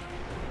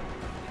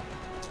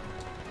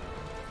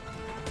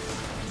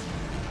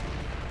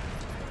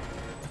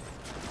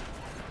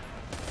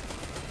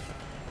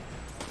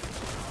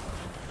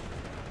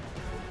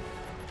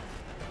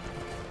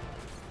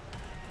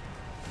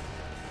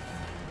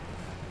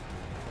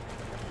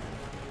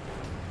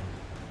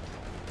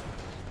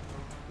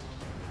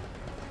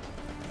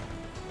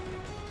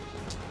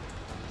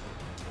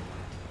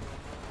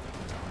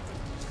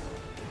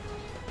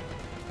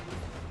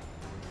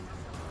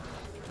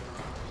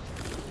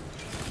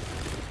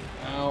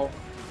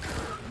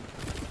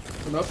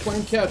 We're not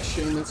playing catch,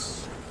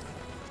 Seamus.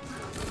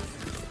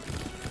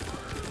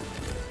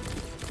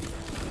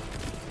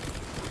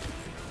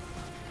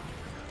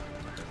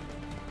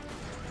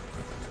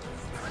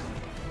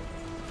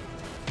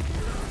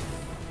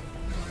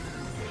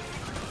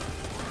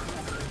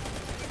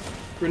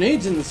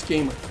 Grenades in this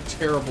game are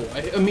terrible.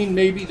 I mean,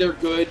 maybe they're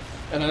good,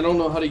 and I don't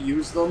know how to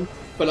use them,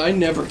 but I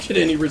never get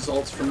any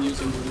results from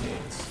using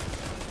grenades.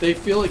 They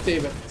feel like they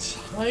have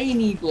a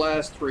tiny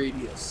blast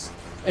radius,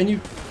 and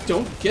you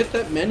don't get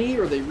that many,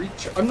 or they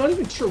reach... I'm not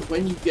even sure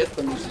when you get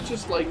them. Is it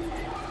just, like,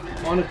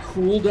 on a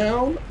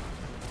cooldown?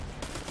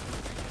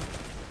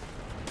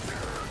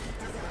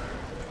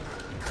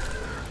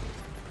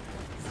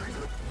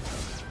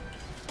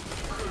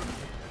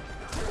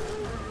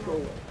 Go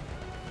away.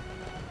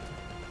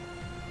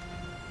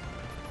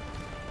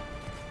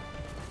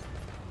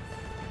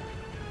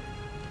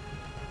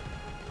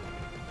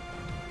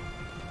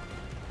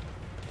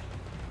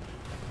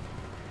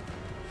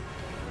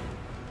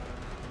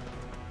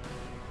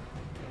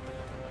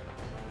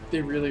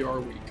 They really are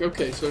weak.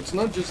 Okay, so it's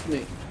not just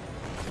me.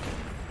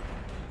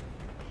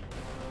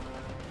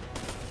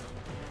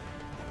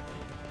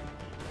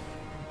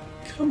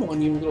 Come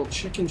on, you little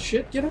chicken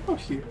shit. Get out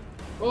here.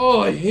 Oh,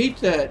 I hate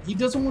that. He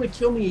doesn't want to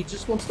kill me. He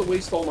just wants to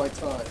waste all my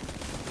time.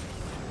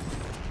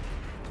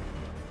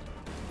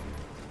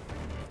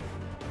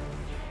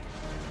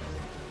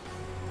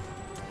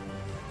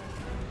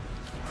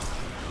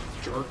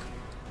 Jerk.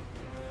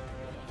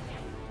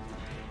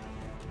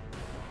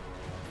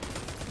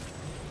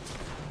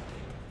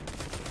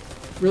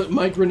 Really,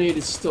 my grenade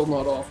is still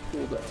not off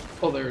cooldown.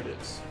 Oh, there it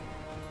is.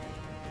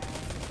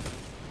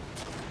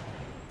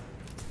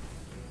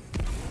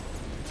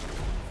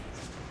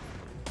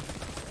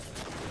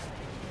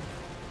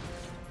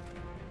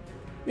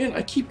 Man,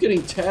 I keep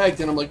getting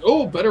tagged, and I'm like,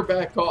 oh, better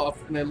back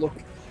off. And I look,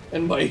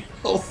 and my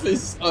health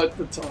is at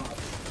the top.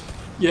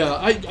 Yeah,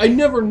 I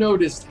never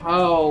noticed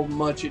how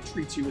much it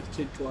treats you with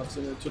kid gloves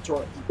in a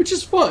tutorial, which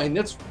is fine.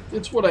 It's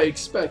what I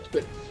expect.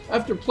 But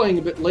after playing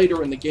a bit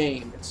later in the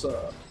game, it's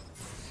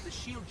The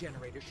shield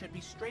generator should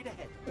be straight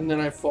ahead. and then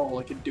I fall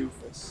like a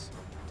doofus.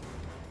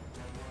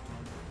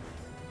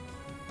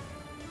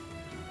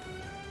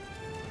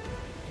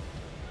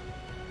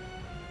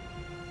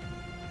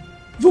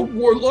 The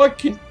warlock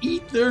can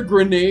eat their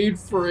grenade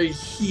for a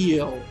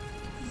heal.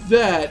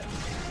 That,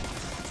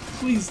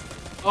 please,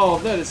 oh,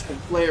 that is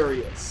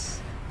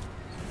hilarious.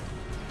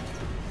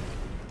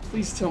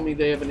 Please tell me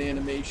they have an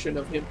animation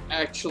of him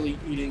actually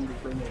eating the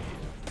grenade.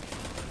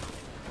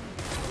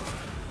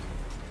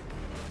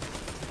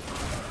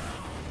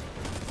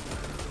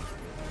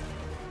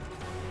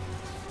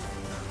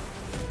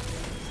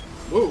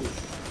 Whoa.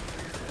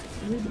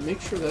 I need to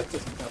make sure that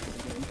doesn't happen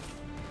again.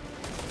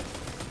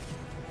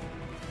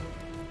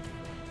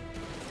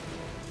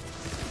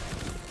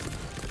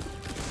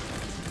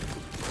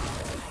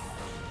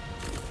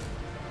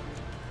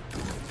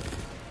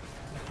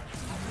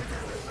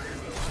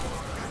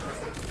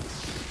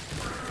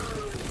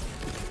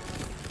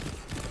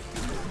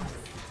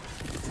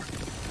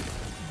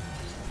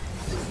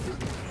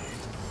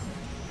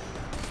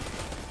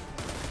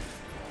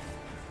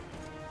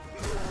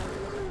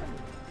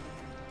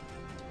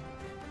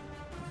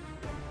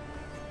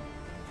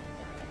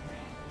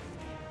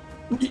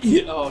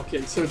 Yeah, oh,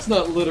 okay, so it's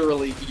not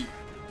literally eat.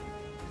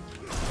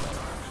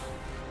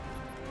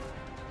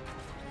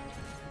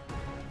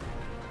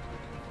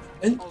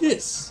 And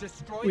this,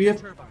 we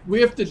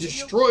have to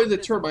destroy the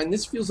turbine.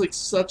 This feels like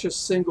such a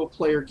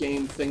single-player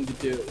game thing to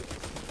do.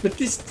 But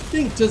this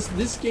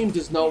game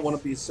does not want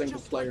to be a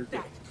single-player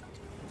game.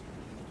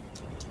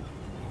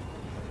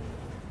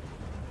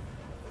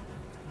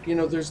 You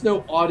know, there's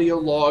no audio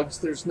logs,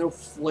 there's no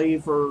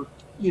flavor,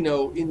 you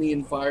know, in the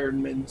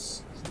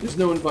environments. There's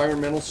no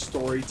environmental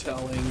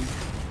storytelling.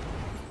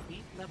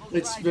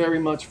 It's very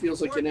much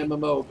feels like an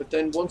MMO, but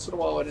then once in a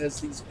while it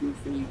has these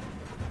goofy...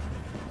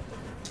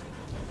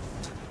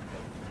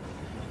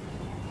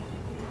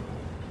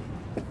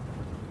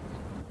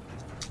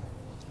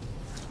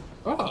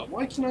 Ah,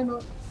 why can I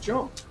not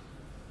jump?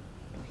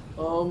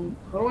 How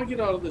do I get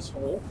out of this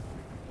hole?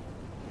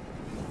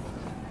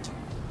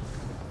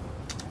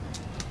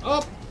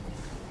 Up!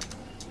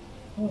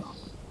 Oh.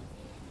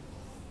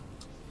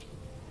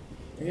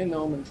 And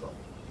now I'm in trouble.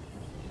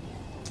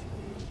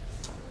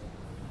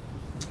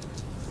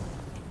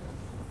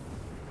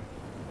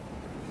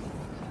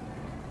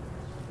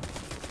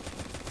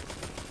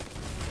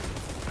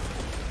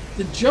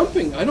 The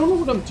jumping, I don't know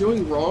what I'm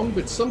doing wrong,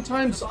 but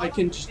sometimes I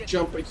can just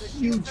jump a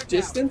huge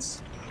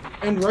distance,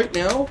 and right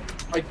now,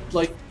 I,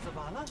 like,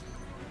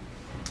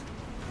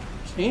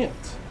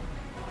 can't.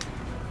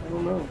 I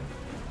don't know.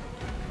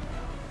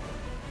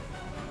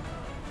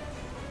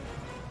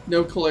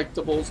 No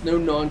collectibles, no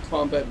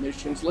non-combat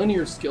missions,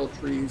 linear skill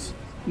trees,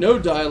 no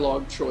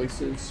dialogue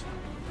choices.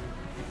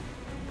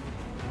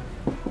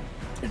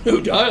 No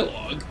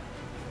dialogue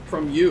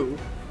from you.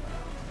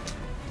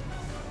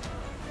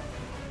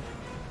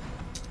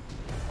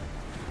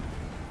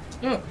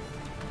 Oh.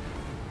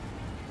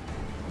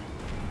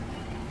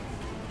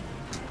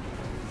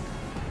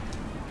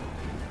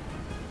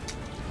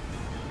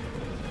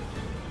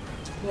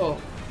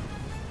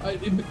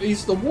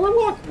 Is the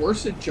Warlock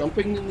worse at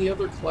jumping than the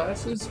other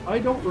classes? I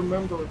don't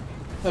remember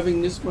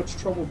having this much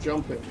trouble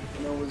jumping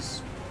when I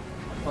was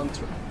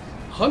Hunter.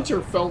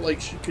 Hunter felt like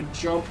she could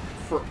jump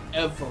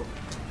forever.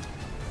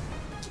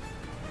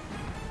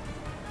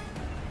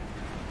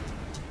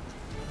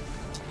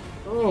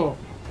 Oh,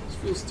 this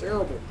feels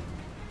terrible.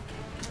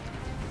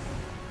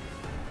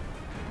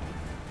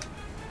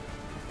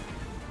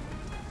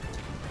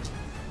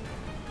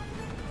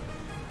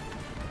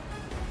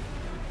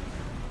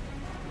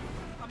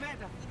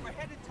 Amanda, we're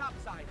headed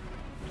topside.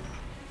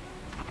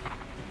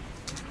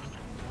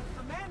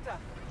 Amanda!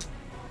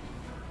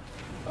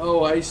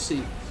 Oh, I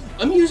see.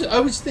 I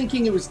was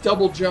thinking it was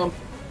double jump,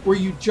 where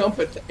you jump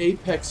at the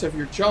apex of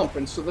your jump,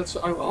 and so that's.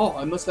 Oh,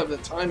 I must have the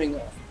timing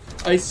off.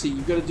 I see.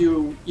 You got to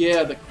do.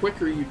 Yeah, the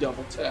quicker you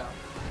double tap,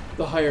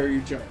 the higher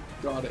you jump.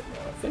 Got it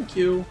now. Thank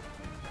you.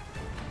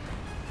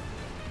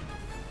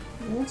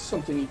 Well, that's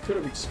something you could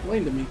have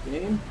explained to me,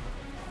 game.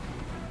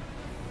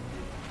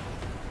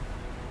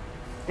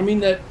 I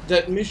mean,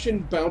 that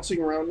mission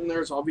bouncing around in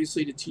there is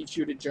obviously to teach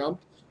you to jump,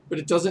 but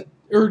it doesn't.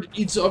 Or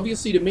it's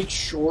obviously to make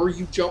sure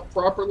you jump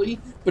properly,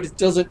 but it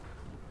doesn't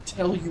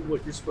tell you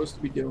what you're supposed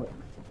to be doing.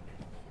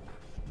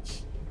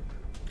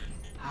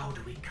 How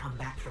do we come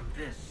back from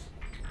this?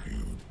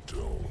 You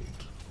don't.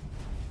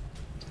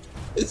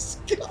 This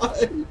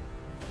guy.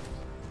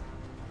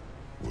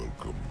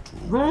 Welcome to.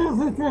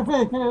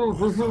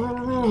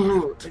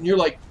 And you're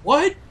like,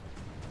 what?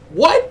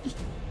 What?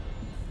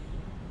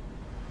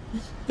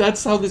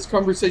 That's how this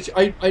conversation...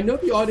 I know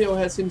the audio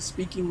has him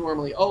speaking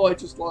normally. Oh, I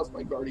just lost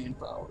my Guardian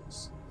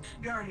powers.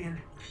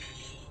 Guardian,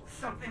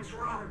 something's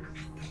wrong.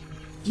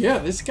 Yeah,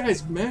 this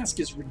guy's mask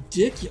is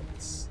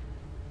ridiculous.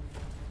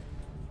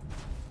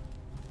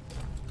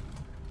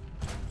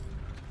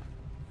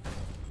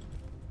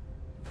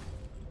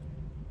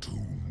 Do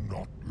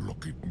not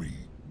look at me,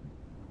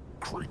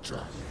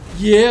 creature.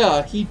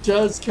 Yeah, he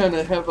does kind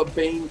of have a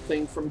Bane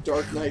thing from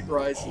Dark Knight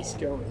Rises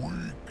going.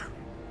 Weak,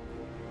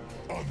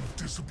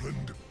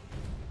 undisciplined,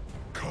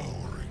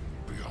 cowering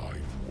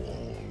behind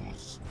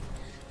walls.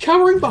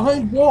 Cowering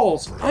behind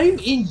walls. I'm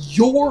in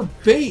your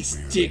base,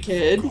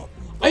 dickhead.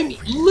 I'm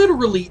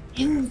literally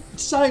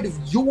inside of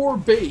your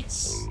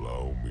base.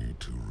 Allow me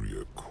to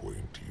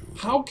reacquaint you.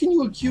 How can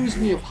you accuse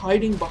me of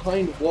hiding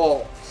behind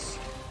walls?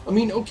 I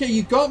mean, okay,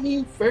 you got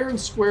me fair and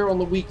square on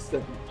the weak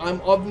thing.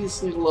 I'm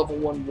obviously a level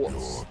 1 wolf.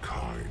 Your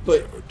kind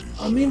But never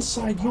I'm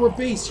inside your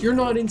base. You're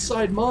not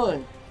inside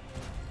mine.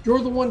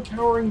 You're the one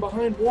cowering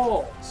behind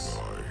walls.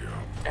 I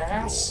am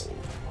Ass.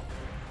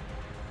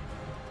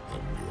 your,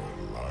 and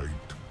your light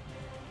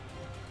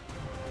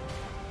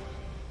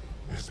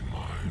is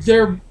mine.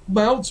 Their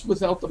mounts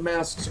without the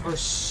masks are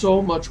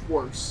so much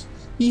worse.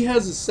 He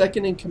has a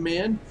second in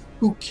command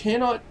who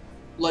cannot,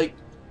 like,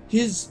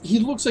 he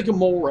looks like a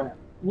mole rat.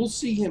 We'll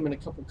see him in a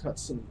couple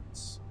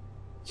cutscenes.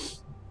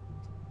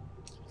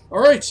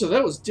 Alright, so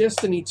that was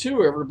Destiny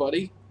 2,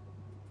 everybody.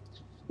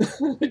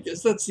 I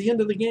guess that's the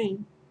end of the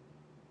game.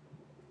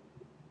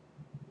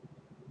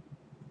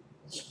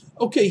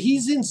 Okay,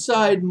 he's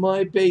inside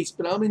my base,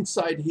 but I'm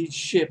inside his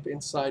ship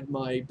inside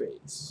my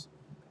base.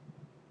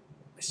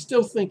 I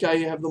still think I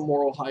have the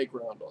moral high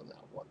ground on that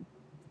one.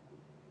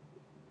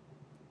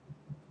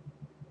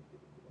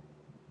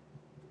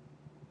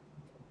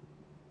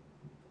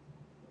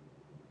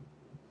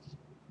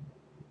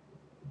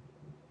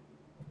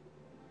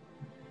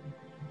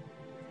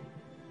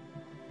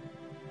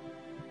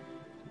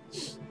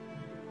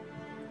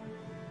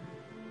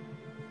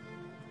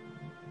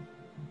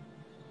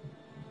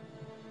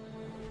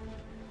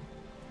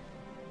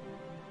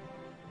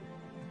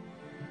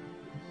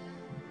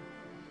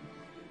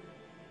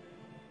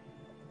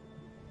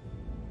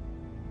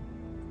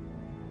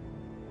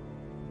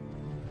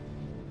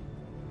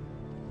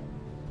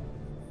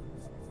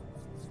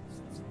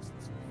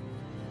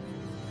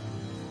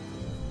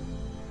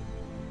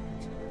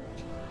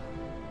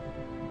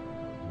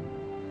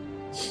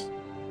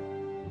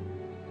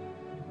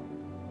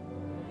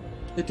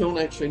 I don't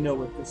actually know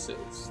what this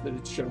is that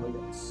it's showing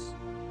us.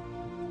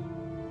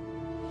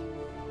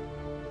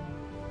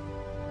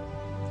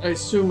 I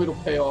assume it'll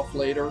pay off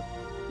later,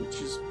 which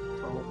is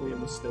probably a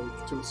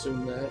mistake to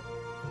assume that.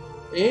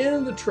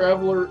 And the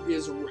Traveler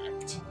is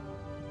wrecked.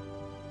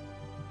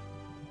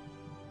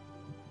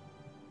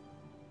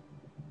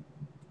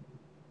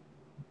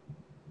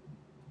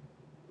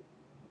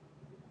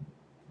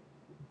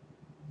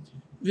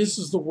 This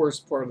is the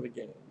worst part of the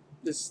game.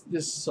 This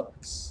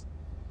sucks.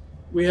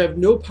 We have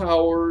no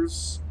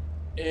powers,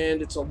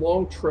 and it's a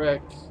long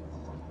trek.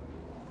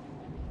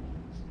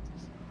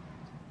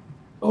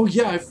 Oh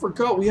yeah, I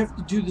forgot we have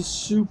to do the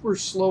super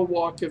slow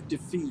walk of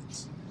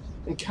defeat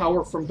and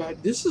cower from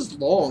back. This is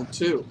long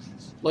too.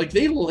 Like,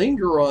 they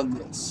linger on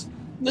this.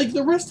 Like,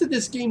 the rest of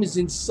this game is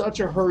in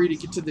such a hurry to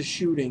get to the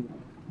shooting,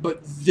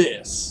 but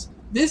this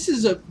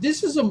is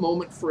a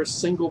moment for a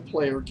single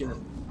player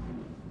game.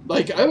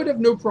 Like, I would have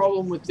no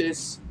problem with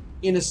this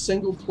in a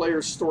single-player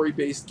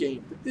story-based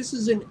game. But this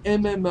is an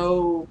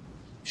MMO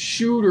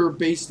shooter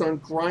based on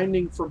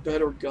grinding for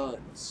better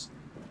guns.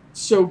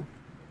 So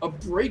a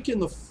break in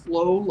the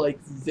flow like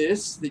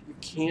this that you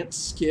can't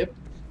skip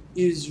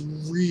is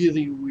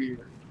really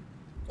weird.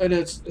 And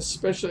it's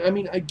especially, I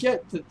mean, I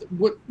get that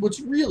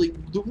what's really,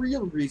 the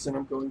real reason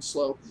I'm going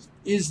slow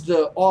is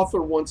the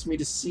author wants me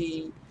to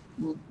see,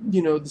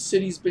 you know, the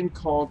city's been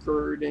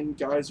conquered and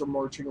guys are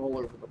marching all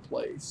over the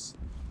place.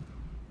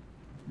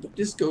 But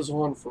this goes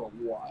on for a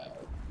while.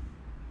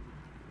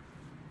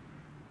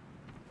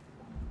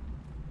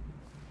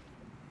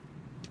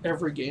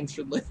 Every game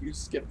should let you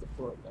skip the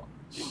prologue.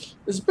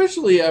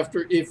 Especially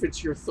after, if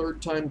it's your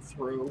third time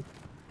through.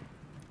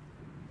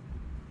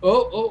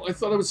 Oh, I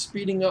thought I was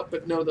speeding up,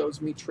 but no, that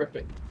was me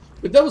tripping.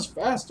 But that was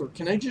faster.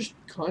 Can I just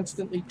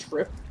constantly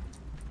trip?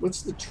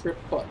 What's the trip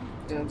button?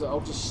 And I'll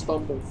just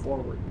stumble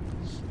forward.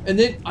 And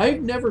then,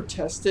 I've never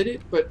tested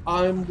it, but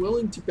I'm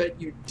willing to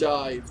bet you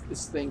die if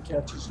this thing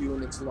catches you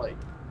in its light.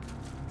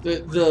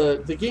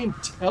 The game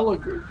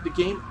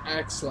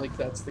acts like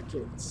that's the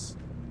case.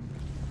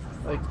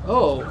 Like,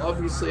 oh,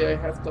 obviously I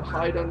have to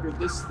hide under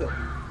this thing.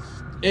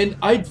 And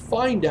I'd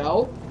find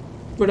out,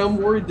 but I'm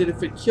worried that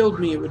if it killed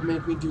me, it would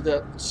make me do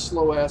that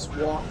slow-ass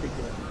walk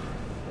again.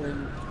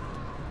 And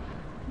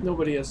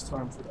nobody has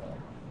time for that.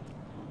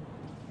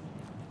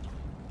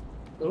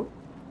 Oh.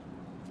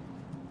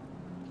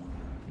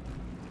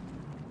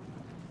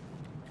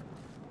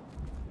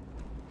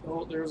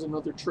 Oh, there's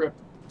another trip.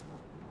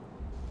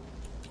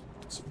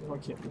 So, oh, I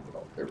can't move it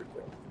all. There we go.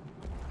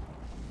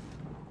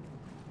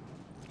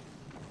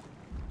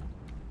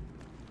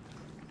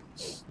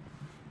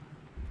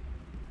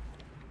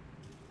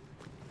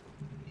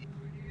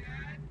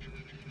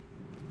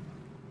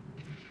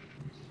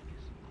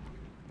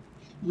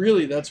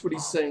 Really, that's what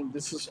he's saying.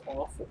 This is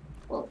awful.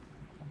 Oh.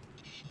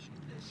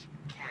 This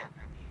can't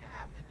be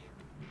happening.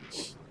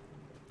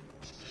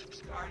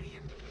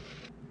 Guardian.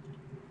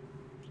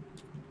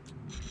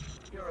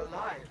 You're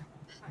alive.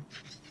 I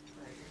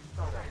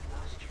thought I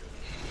lost you.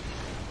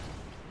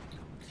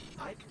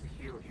 I can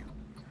heal you,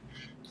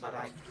 but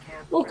I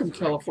can't. Welcome,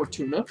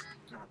 Califortuna.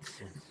 Not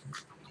since.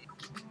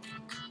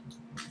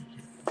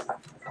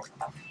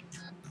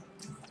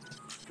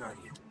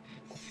 Guardian.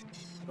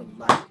 The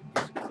light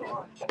is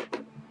gone.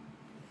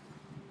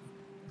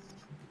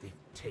 They've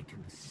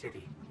taken the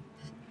city,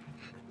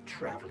 the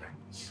traveler,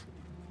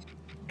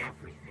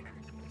 everything.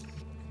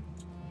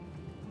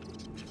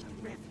 The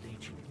Red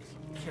Legion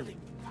is killing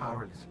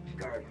powerless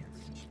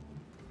guardians.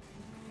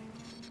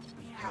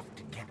 We have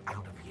to get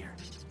out of here.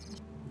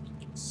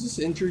 Does this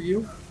injure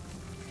you?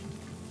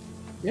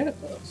 Yeah,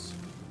 it does.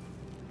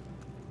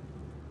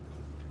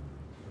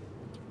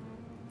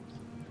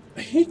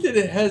 I hate that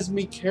it has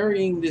me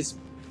carrying this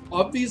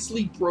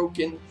obviously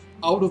broken,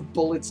 out of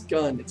bullets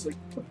gun. It's like,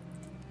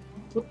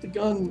 put the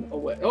gun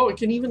away. Oh, I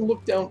can even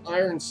look down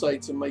iron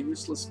sights in my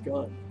useless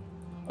gun.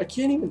 I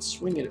can't even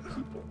swing it at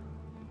people.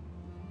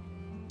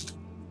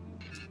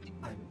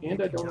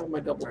 And I don't have my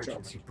double jump.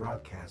 Emergency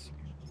broadcast.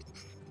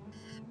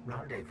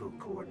 Rendezvous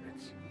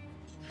coordinates.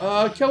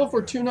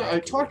 Califortuna, I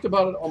talked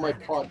about it on my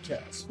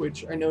podcast,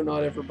 which I know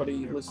not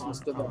everybody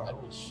listens to that.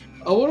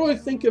 What do I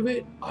think of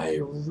it? I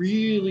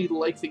really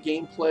like the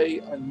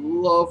gameplay. I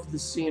love the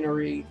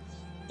scenery.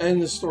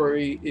 And the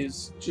story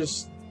is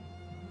just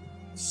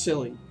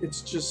silly.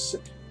 It's just...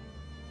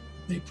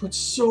 They put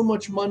so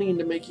much money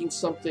into making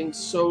something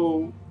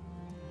so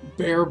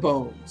bare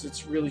bones.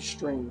 It's really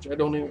strange. I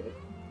don't even...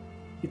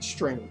 It's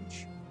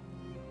strange.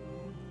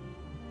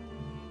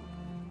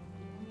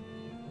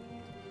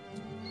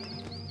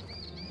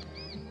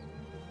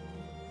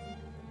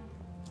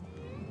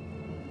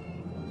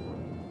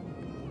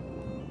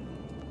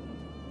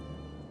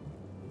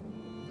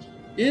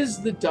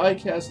 Is the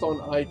diecast on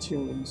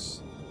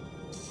iTunes?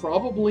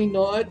 Probably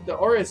not. The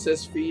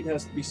RSS feed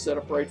has to be set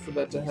up right for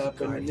that to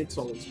happen, and it's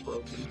always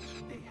broken.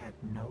 They had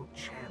no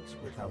chance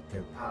without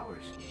their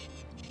powers.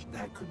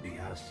 That could be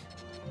us.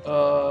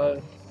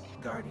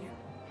 Guardian,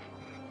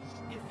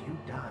 if you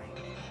die,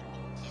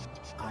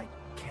 I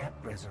can't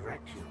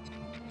resurrect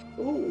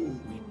you. Ooh.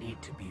 We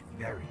need to be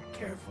very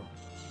careful.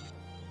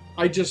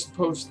 I just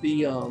post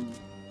the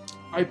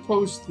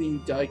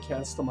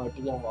diecast on my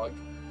blog,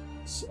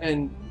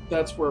 and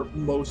that's where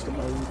most of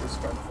my readers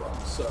come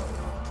from, so,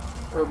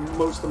 or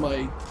most of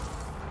my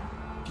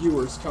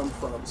viewers come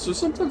from. So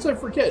sometimes I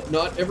forget,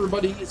 not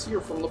everybody is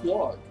here from the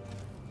blog.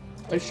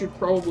 I should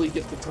probably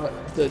get the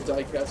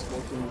diecast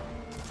working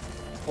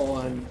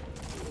on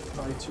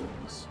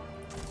iTunes.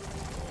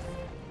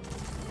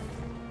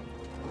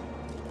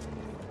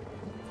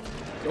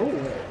 Go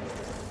away.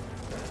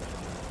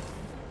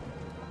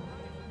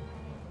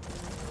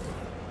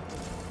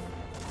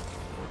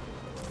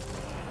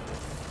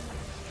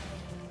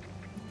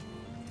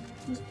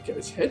 This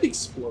guy's head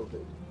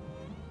exploded.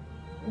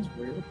 That was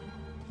weird.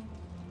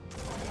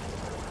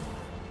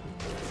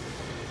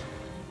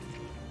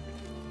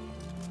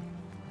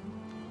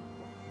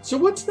 So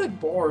what's that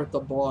bar at the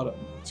bottom?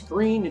 It's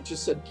green, it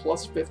just said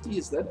plus 50.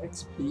 Is that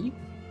XP?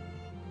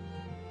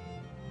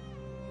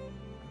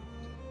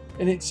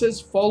 And it says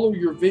follow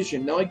your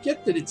vision. Now I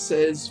get that it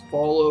says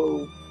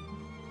follow...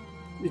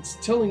 It's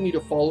telling me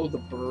to follow the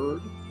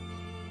bird.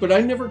 But I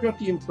never got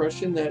the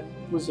impression that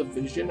was a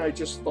vision. I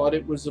just thought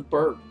it was a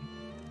bird.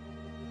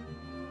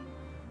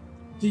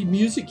 The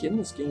music in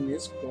this game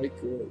is quite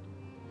good.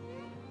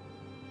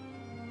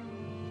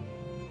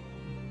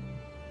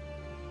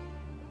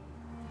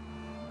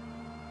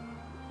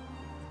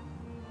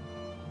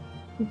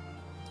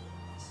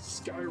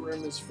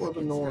 Skyrim is for the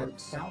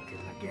Nords. Falcon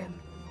again.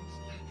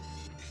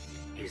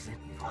 Is it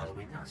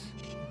following us?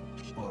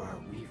 Or are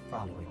we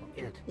following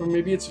it? Or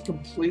maybe it's a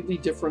completely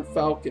different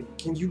Falcon.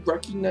 Can you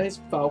recognize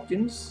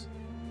Falcons?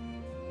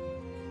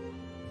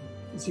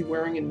 Is he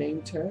wearing a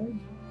name tag?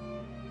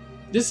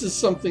 This is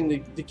something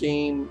that the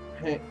game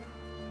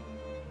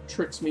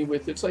tricks me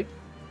with. It's like,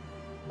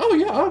 oh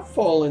yeah, I've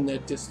fallen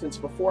that distance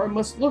before. I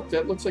must look.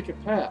 That looks like a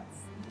path.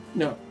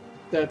 No,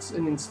 that's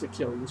an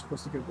insta-kill. You're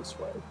supposed to go this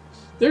way.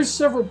 There's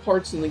several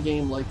parts in the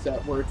game like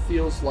that where it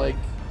feels like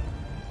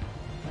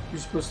you're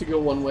supposed to go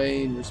one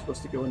way and you're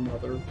supposed to go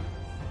another.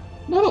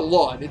 Not a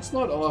lot. It's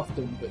not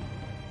often, but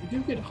you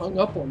do get hung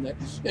up on that.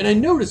 And I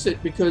notice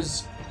it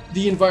because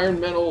the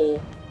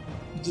environmental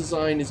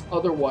design is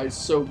otherwise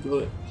so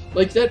good.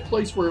 Like that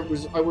place where it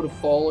was, I would have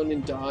fallen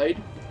and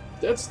died,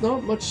 that's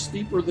not much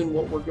steeper than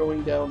what we're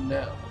going down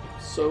now.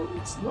 So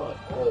it's not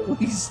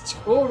always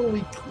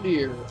totally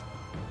clear.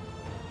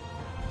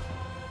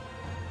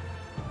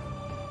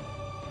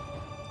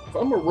 If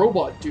I'm a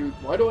robot dude,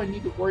 why do I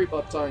need to worry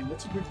about dying?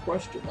 That's a good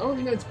question. I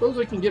mean, I suppose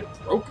I can get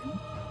broken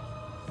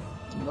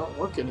and not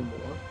work anymore.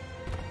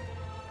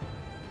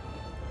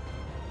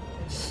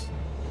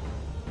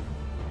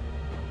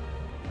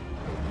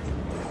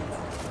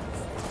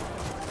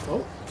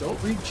 Oh,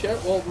 don't read chat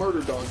while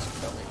murder dogs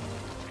are coming.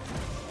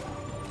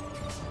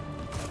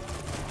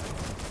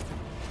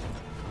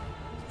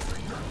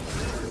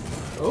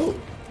 Oh.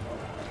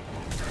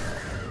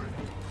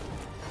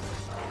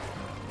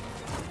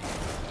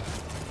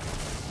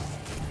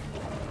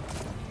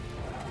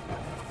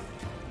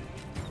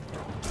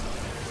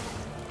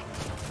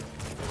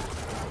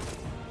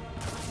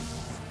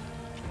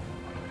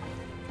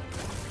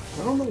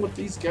 I don't know what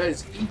these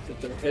guys eat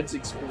that their heads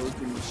explode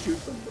when you shoot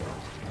them though.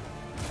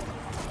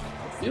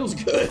 It feels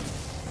good.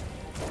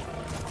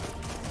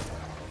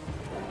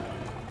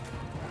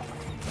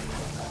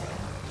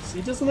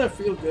 See, doesn't that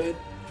feel good?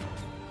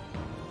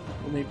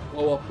 When they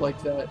blow up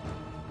like that.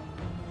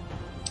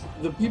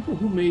 The people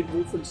who made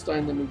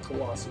Wolfenstein: The New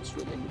Colossus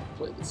really need to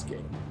play this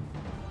game.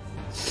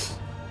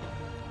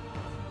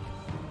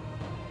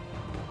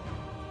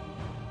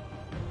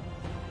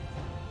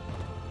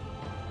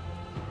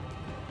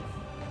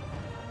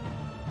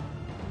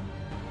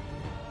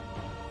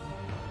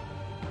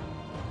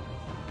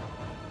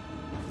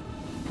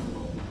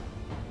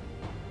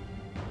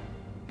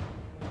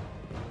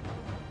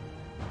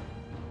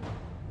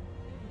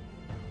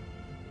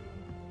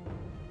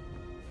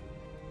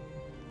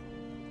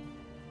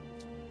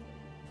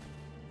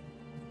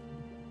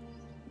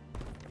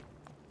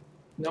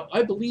 Now,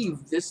 I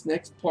believe this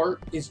next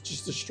part is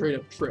just a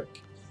straight-up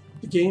trick.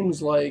 The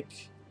game's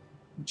like,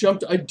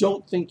 jump. I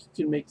don't think you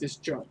can make this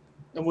jump,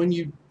 and when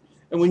you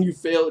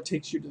fail, it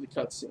takes you to the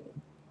cutscene.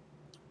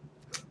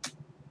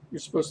 You're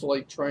supposed to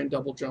like try and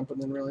double jump,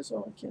 and then realize,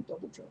 oh, I can't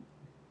double jump.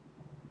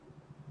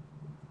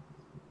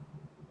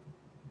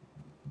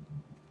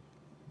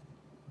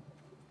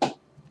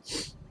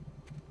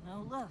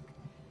 Oh, look.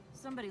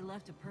 Somebody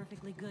left a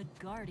perfectly good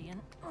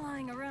guardian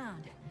lying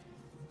around.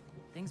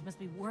 Things must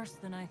be worse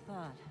than I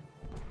thought.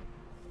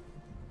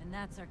 And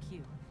that's our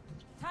cue.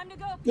 Time to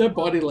go, people. That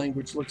body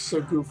language looks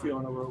so goofy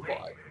on a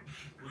robot.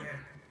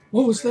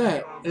 What was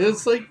that?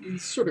 It's like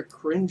he's sort of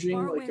cringing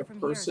Far like away a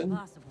from here as person.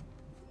 possible.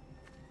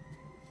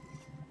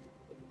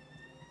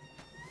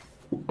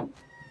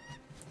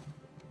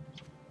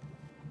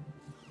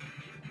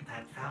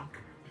 That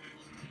Falcon,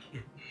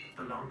 it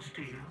belongs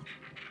to you?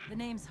 The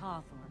name's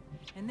Hawthorne,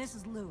 and this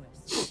is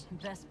Lewis,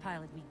 best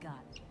pilot we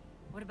got.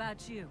 What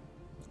about you?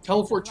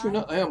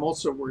 Califortuna, I am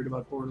also worried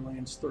about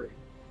Borderlands 3.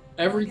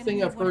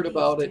 Everything I've heard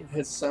about it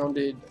has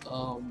sounded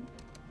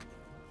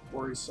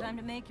worrisome. Time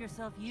to make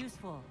yourself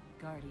useful,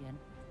 Guardian.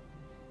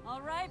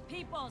 All right,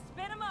 people,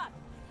 spin them up.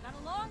 Got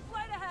a long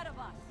flight ahead of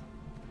us.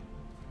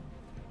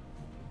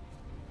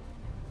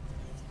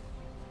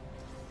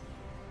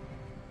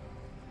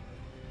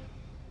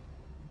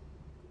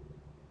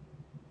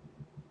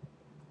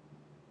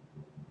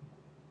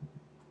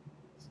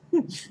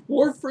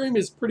 Warframe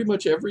is pretty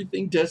much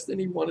everything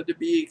Destiny wanted to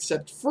be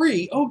except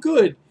free. Oh,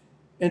 good.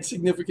 And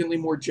significantly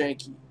more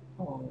janky.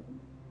 Oh.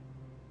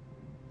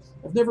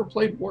 I've never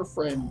played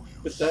Warframe,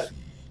 but that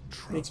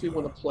makes me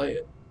want to play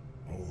it.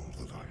 All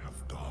that I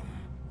have done.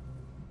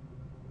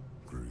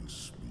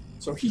 Grace me.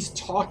 So he's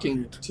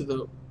talking to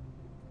the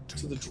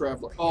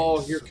Traveler.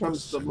 Oh, here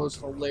comes the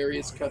most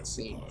hilarious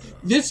cutscene.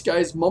 This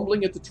guy's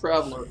mumbling at the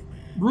Traveler.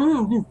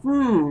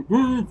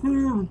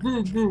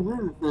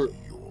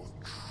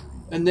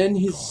 And then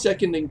his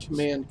second in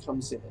command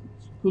comes in,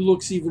 who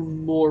looks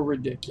even more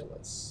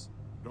ridiculous.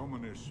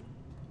 Domination.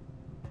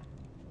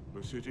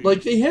 The city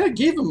Like, they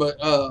gave him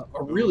a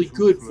really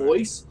good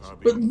voice,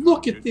 but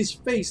look at this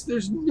face.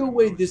 There's no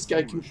way this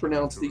guy can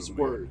pronounce these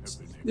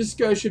words. This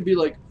guy should be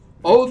like,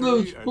 all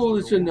those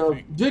foolish enough,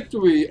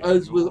 victory,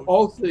 as with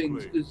all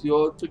things, is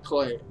yours to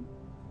claim.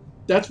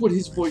 That's what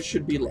his voice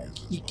should be like.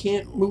 He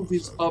can't move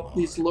his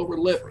lower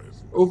lip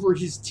over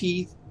his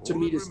teeth to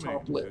meet his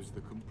top lip.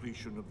 The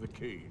completion of the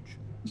cage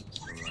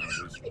around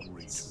this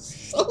great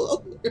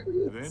So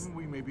hilarious. Then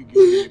we may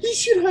begin. He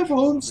should have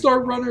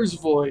Homestar Runner's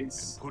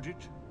voice. And put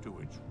it to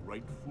its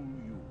rightful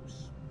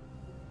use.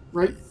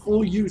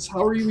 Rightful use.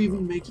 How are you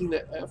even making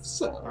the F I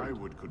sound?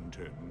 would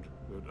contend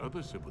that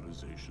other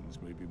civilizations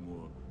may be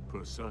more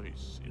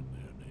precise in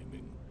their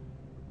naming.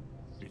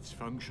 Its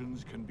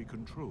functions can be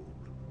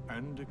controlled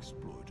and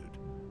exploited,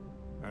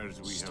 as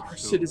we Star have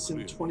so Citizen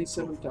clearly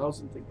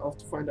 27,000 thing. I'll have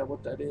to find out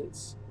what that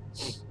is.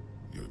 Yet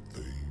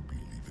they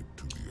believe it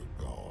to be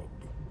a god.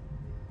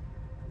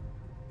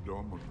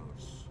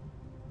 Dominus.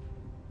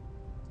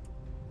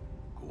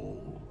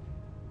 Gaul.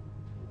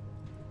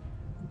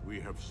 We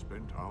have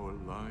spent our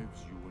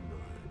lives, you and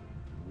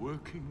I,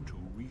 working to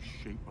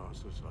reshape our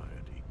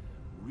society,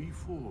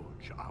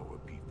 reforge our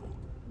people.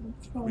 Look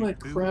at all that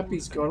crap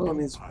he's got on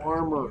his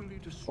armor.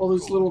 All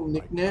those little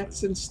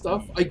knickknacks and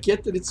stuff. I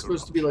get that it's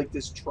supposed to be like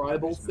this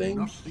tribal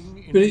thing,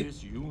 but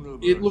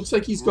it looks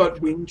like he's got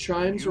wind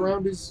chimes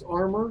around his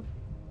armor.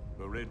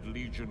 The Red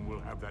Legion will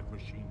have that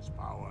machine's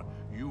power.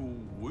 You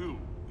will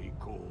be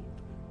called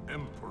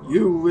Emperor.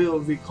 You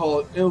will be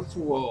called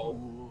Emperor.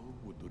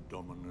 What would the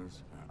Dominers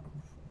have?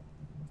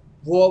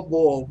 What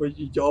more would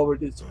you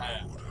Dominers I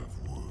have? would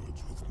have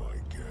words with my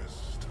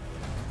guest.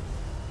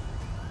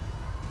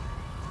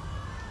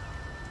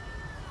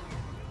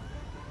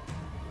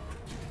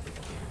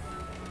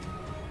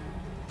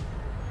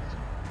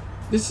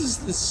 This is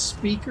the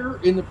speaker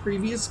in the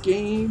previous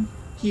game.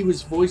 He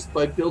was voiced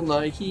by Bill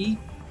Nighy,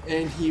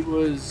 and he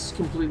was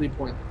completely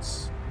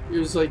pointless. He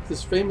was like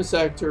this famous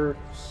actor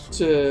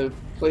to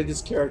play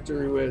this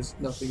character who has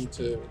nothing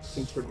to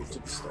contribute to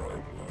the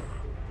story.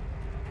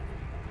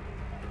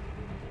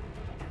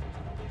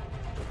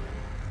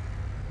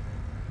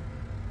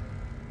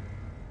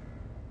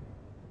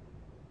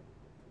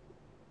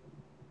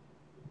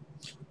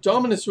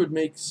 Dominus would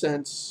make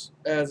sense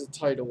as a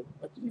title.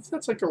 I believe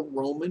that's like a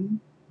Roman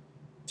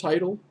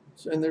title,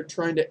 and they're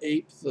trying to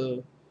ape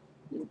the,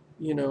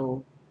 you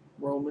know,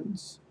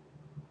 Romans.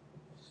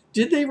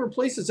 Did they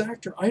replace his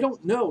actor? I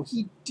don't know.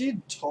 He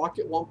did talk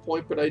at one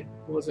point, but I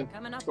wasn't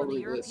Coming up totally on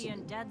the European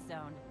listening. dead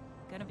zone.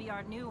 Gonna be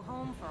our new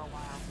home for a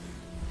while.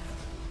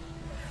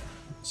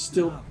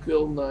 Still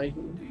Bill Nighy.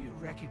 Do you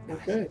recognize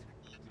Okay. it?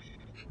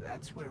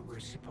 That's where we're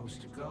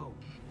supposed to go.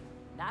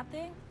 That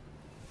thing?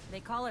 They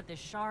call it the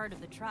Shard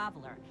of the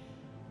Traveler.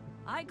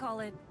 I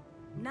call it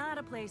not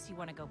a place you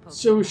want to go poke.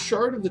 So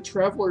Shard of the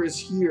Traveler is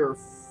here,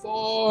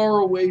 far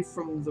away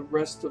from the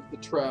rest of the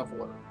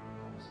Traveler.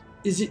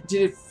 Did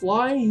it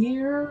fly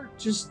here?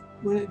 Just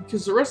when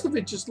because the rest of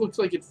it just looks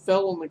like it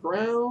fell on the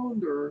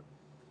ground, or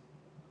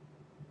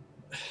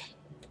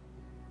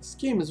this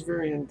game is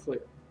very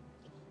unclear.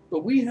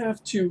 But we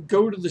have to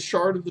go to the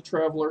Shard of the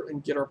Traveler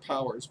and get our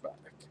powers back.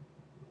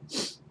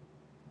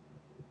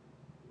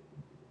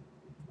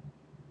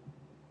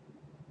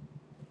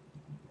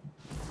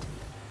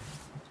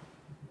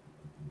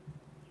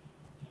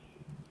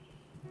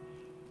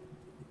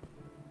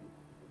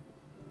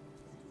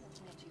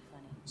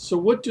 So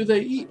what do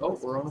they eat? Oh,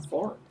 we're on a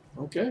farm.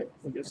 Okay,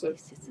 I guess that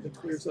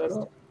clears that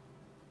up.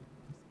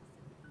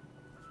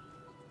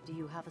 Do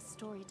you have a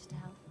story to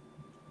tell?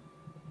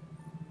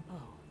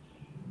 Oh,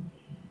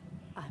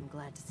 I'm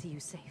glad to see you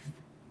safe.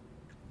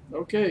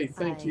 Okay,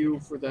 thank you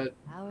for that.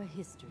 Our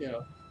history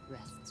Yeah.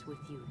 rests with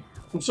you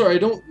now. I'm sorry, I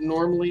don't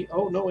normally...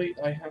 Oh, no, wait,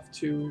 I have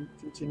to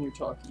continue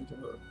talking to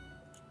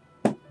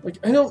her. Like,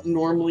 I don't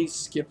normally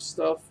skip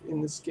stuff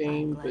in this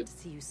game, I'm glad but... to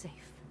see you safe.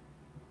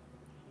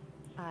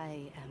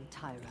 I am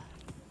Tyra.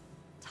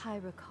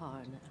 Tyra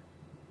Karn.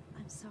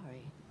 I'm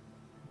sorry.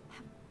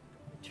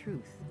 The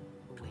truth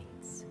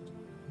awaits.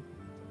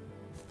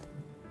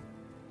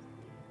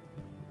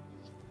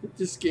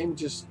 this game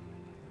just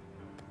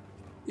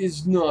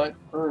is not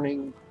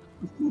earning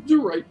the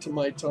right to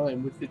my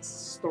time with its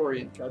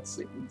story and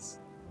cutscenes.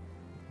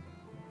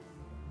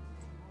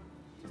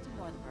 Just a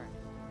one bird.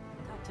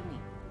 Talk to me.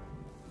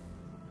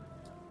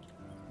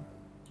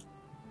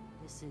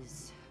 This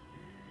is...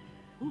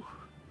 Ooh.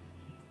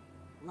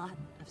 Lot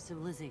of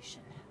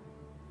civilization.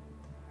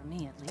 For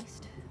me, at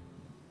least.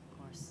 Of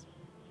course,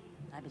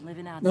 I've been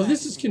living outside. Now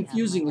this the is city half my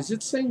confusing. Is life.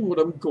 it saying what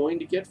I'm going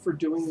to get for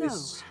doing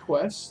this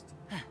quest?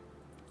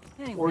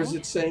 Anyway, Or is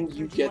it saying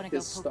you if you wanna get go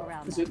this poke stuff?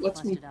 around Because that it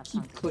lets me busted up keep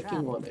hunk of clicking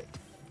travel. on it.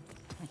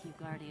 You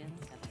Guardians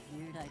have a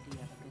weird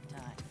idea of a good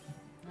time.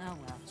 Oh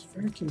well. It's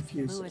very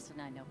confusing. Lewis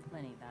and I know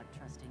plenty about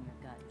trusting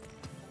your gut.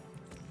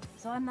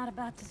 So I'm not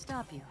about to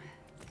stop you.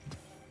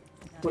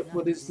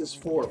 What is this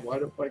for? Why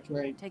can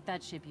I Take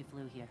that ship you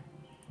flew here.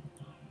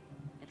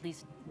 At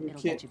least You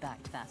it'll can't get you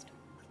back faster.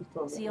 click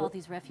on See that? all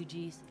these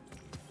refugees?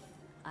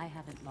 I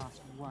haven't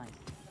lost one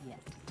yet.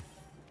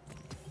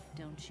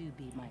 Don't you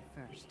be my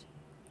first.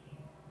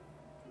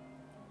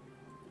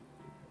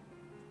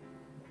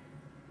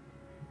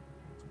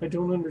 I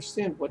don't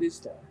understand. What is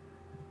that?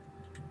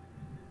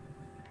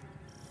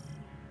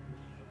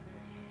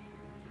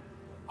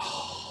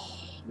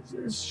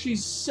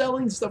 She's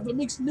selling stuff that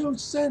makes no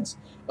sense.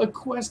 A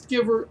quest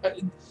giver.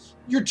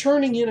 You're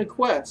turning in a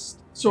quest.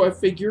 So I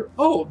figure,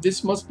 oh,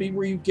 this must be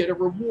where you get a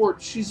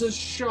reward. She's a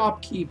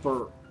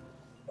shopkeeper.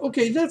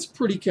 Okay, that's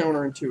pretty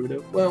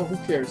counterintuitive. Well, who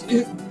cares?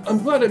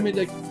 I'm glad I made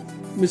that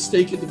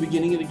mistake at the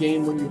beginning of the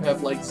game when you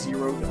have like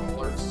 $0.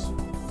 Are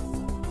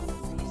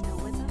you still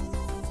with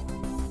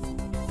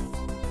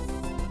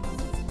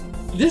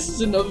us? This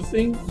is another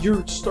thing.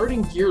 Your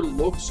starting gear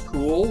looks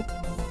cool,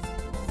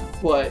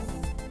 but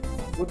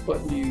what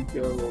button do you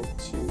go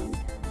to?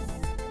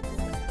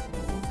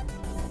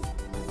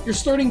 Your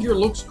starting gear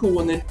looks cool,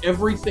 and then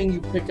everything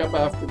you pick up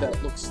after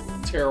that looks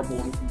terrible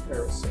in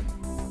comparison.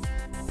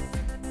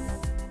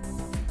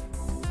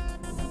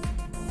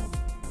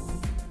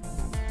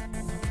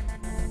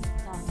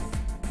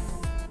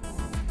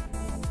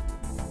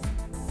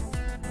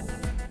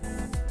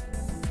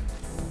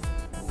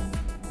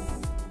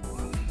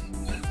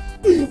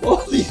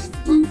 All these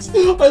boots.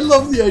 I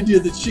love the idea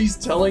that she's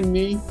telling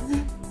me,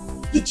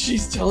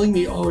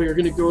 oh, you're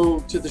gonna go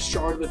to the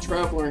Shard of the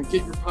Traveler and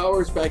get your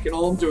powers back, and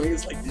all I'm doing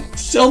is like,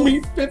 sell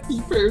me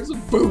 50 pairs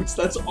of boots.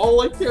 That's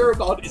all I care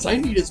about, is I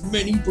need as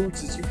many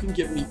boots as you can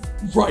give me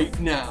right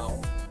now.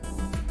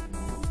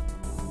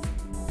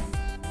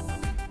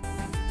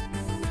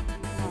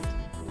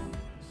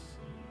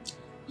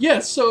 Yeah,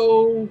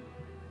 so...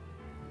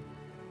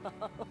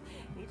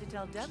 Need to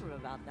tell Deborah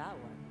about that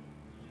one.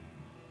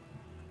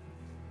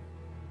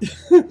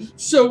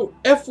 So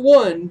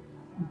F1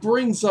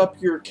 brings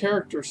up your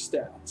character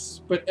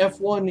stats, but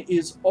F1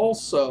 is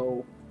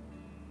also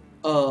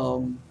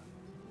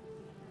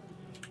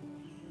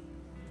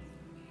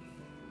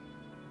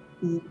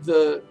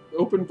the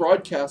open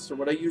broadcaster,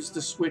 what I use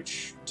to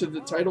switch to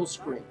the title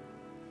screen.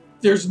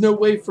 There's no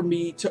way for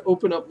me to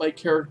open up my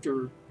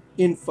character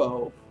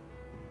info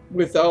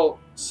without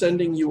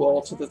sending you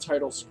all to the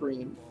title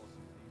screen.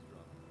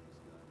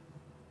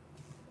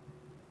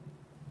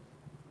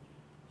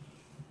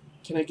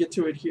 Can I get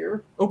to it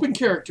here? Open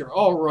character.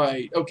 All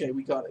right. Okay,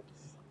 we got it.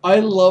 I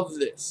love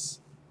this.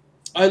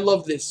 I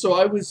love this. So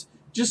I was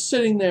just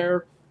sitting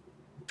there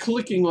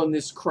clicking on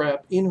this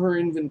crap in her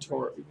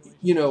inventory,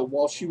 you know,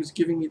 while she was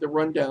giving me the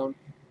rundown.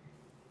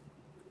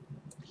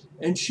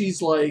 And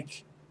she's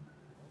like,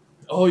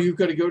 oh, you've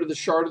got to go to the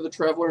Shard of the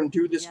Traveler and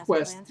do this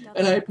quest.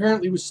 And I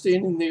apparently was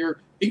standing there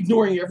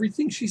ignoring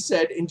everything she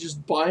said and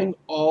just buying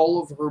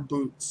all of her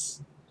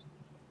boots.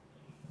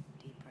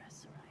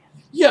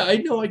 Yeah, I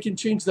know I can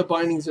change the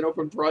bindings in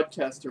Open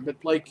Broadcaster, but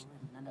like,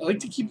 I like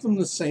to keep them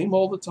the same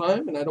all the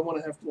time, and I don't want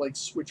to have to like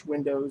switch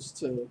windows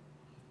to...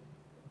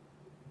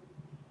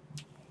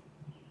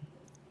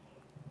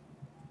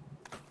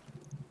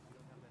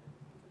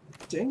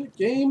 Dang it,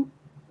 game.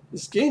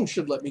 This game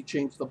should let me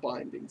change the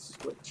bindings, is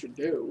what it should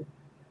do.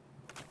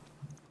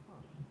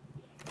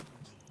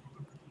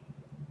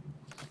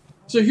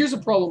 So here's a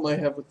problem I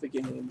have with the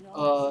game.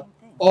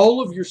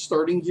 All of your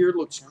starting gear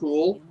looks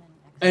cool,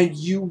 and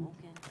you...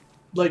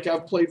 Like,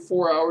 I've played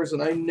 4 hours,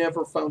 and I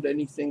never found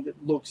anything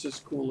that looks as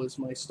cool as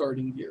my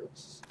starting gear.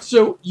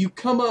 So, you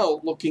come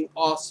out looking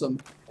awesome,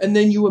 and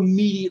then you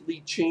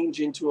immediately change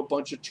into a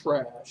bunch of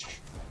trash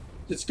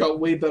that's got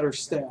way better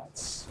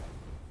stats.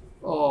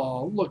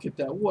 Oh, look at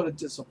that. What a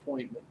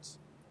disappointment.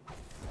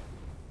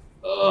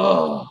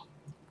 Ugh.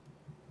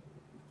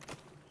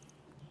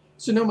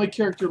 So now my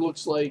character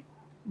looks like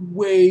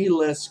way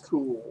less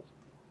cool.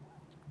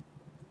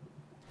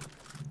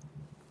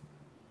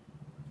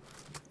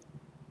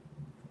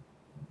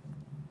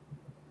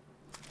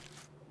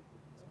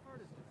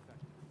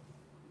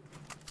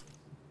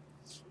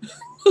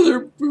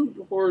 Another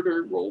boot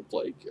hoarder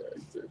roleplay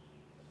character.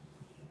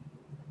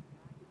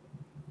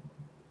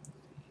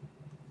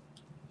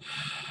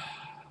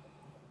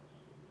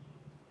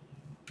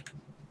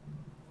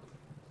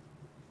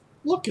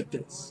 Look at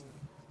this.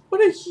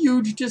 What a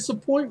huge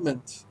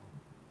disappointment.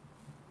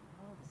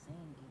 All the same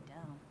deep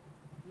down.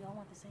 We all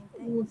want the same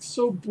thing. Oh, it's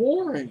so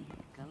boring.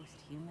 Ghost,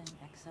 human,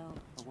 exo,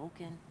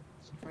 awoken,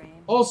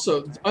 frame.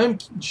 Also, I'm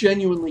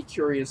genuinely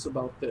curious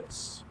about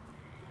this.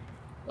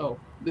 Oh,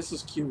 this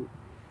is cute.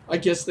 I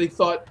guess they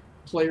thought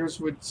players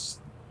would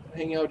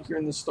hang out here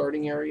in the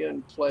starting area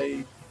and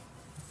play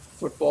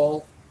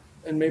football.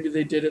 And maybe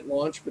they did at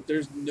launch, but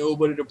there's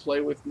nobody to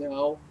play with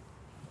now.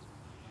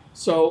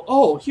 So,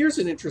 oh, here's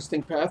an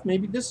interesting path.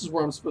 Maybe this is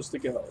where I'm supposed to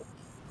go.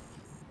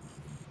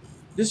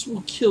 This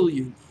will kill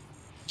you.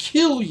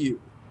 Kill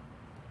you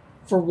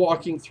for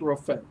walking through a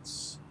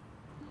fence.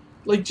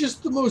 Like,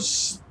 just the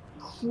most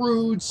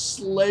crude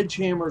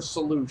sledgehammer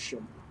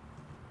solution.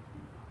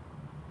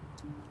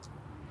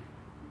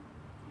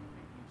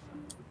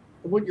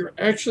 What you're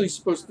actually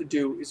supposed to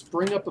do is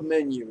bring up a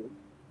menu.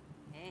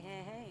 Hey,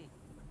 hey, hey.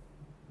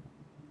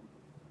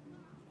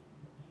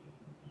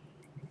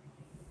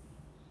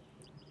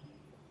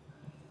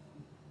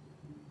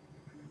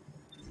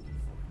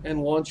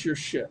 And launch your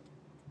ship.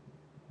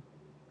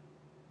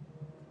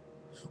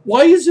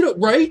 Why is it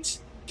right?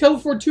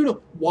 California,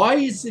 why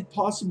is it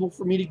possible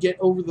for me to get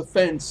over the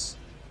fence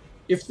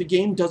if the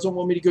game doesn't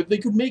want me to go? They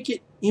could make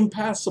it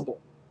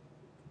impassable.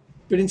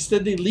 But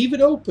instead they leave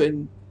it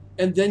open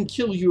and then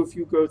kill you if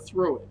you go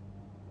through it.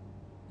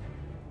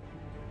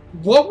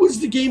 What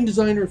was the game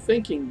designer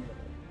thinking there?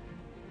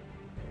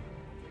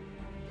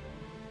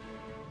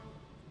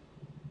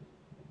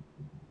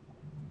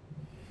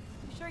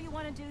 You sure you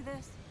want to do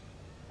this?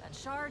 That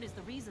shard is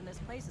the reason this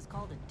place is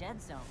called a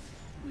dead zone.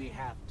 We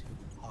have to,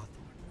 Hawthorne.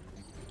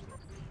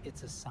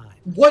 It's a sign.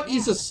 What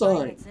is a the sign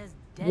sign? that says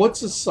dead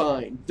What's a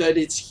zone. sign? That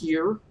it's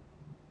here?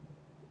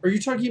 Are you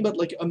talking about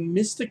like a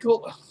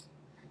mystical... Ugh,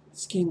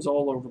 this game's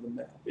all over the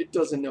map. It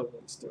doesn't know what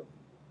it's doing.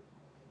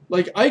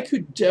 Like, I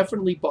could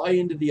definitely buy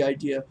into the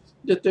idea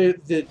that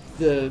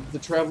the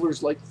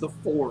Traveler's like the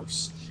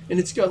Force. And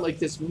it's got like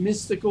this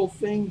mystical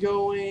thing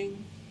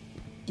going.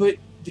 But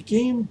the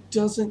game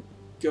doesn't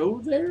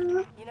go there?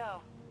 You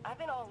know, I've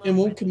been all And over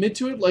won't commit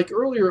to it? Like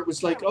earlier it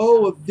was like,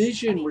 oh, a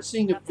vision. We're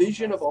seeing a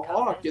vision of a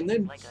hawk. And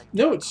then,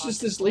 no, it's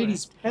just this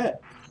lady's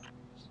pet.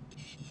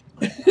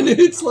 And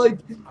it's like,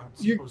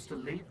 you're supposed to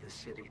leave the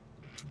city.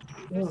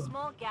 There's a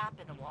small gap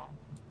in the wall.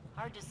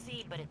 Hard to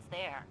see, but it's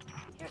there.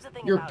 Here's the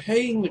thing you're about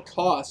paying the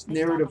cost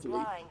They stop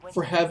narratively applying when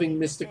for you having leave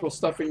the mystical city.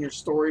 stuff in your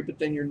story, but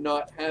then you're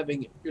not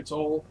having it. It's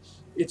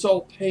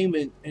all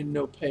payment and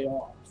no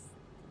payoff.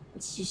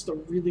 It's just a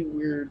really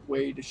weird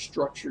way to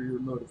structure your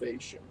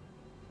motivation.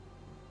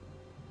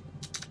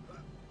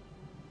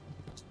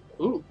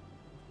 Ooh,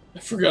 I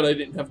forgot I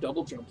didn't have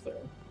double jump there.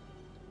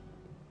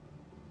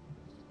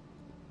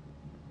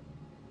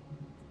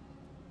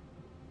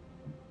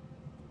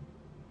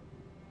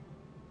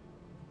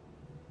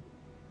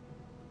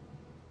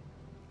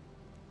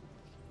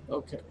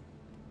 Okay.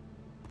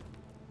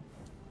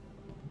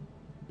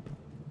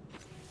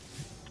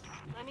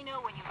 Let me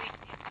know when you reach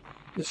me.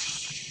 The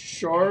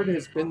shard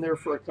has been there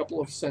for a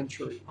couple of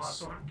centuries.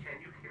 Hawthorne, can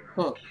you hear us?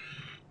 Huh.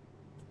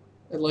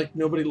 And like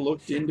nobody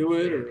looked into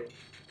it or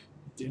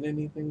did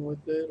anything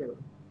with it, or...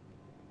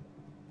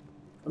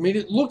 I mean,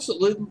 it looks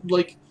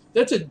like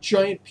that's a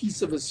giant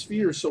piece of a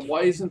sphere, so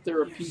why isn't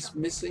there a piece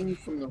missing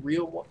from the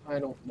real one? I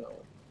don't know.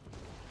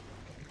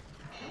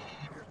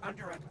 You're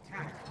under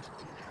attack.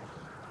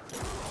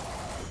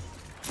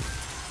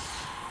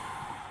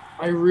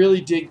 I really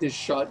dig this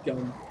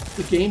shotgun.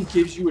 The game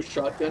gives you a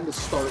shotgun to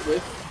start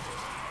with.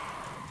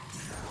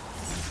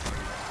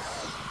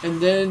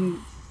 And then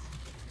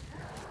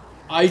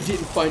I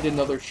didn't find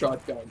another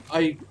shotgun.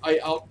 I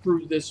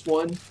outgrew this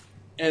one,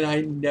 and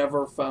I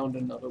never found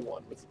another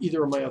one with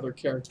either of my other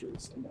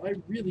characters. And I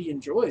really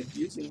enjoyed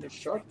using this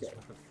shotgun.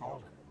 The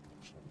fallen.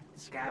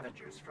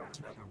 Scavengers from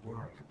another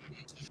world.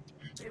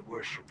 They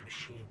worship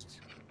machines.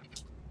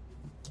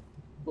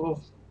 Oh.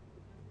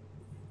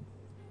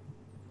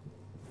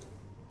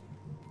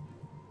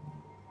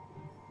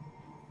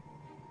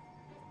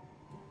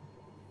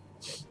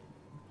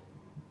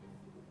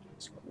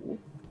 It's cool.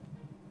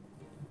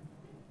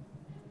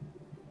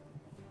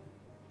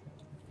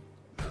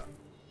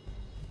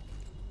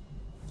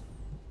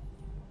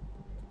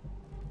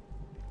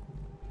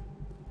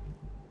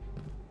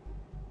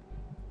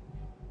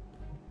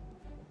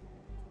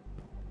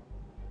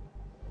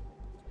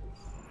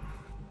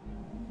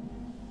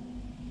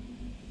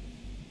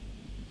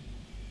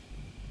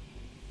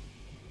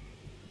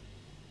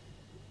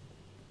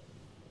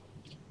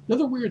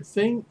 Another weird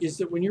thing is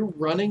that when you're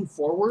running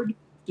forward,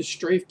 the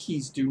strafe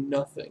keys do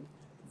nothing.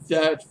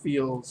 That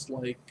feels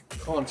like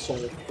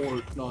console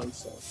port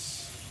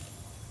nonsense.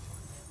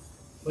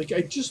 Like,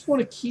 I just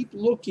want to keep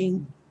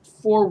looking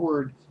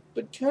forward,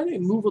 but kind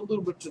of move a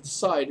little bit to the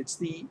side.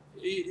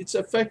 It's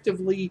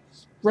effectively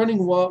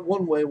running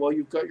one way while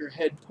you've got your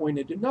head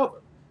pointed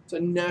another. It's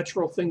a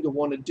natural thing to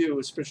want to do,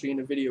 especially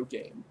in a video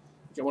game.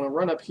 Like, I want to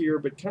run up here,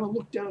 but kind of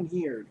look down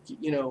here.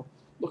 You know,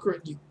 look right.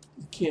 You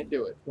can't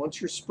do it. Once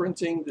you're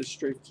sprinting, the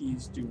strafe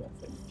keys do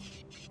nothing.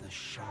 The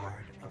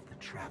shard of the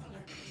traveler.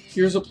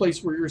 Here's a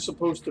place where you're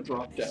supposed to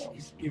drop down,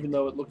 even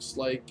though it looks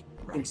like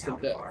Right instant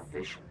out death. of our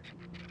vision.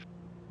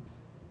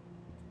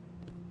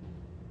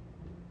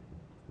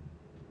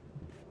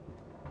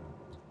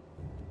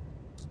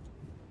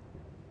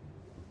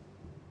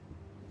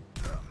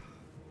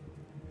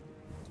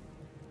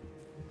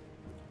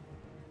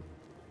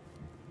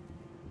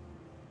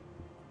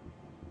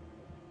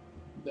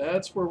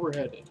 That's where we're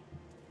headed.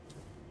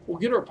 We'll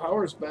get our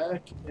powers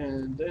back,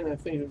 and then I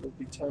think it'll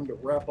be time to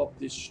wrap up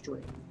this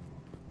stream.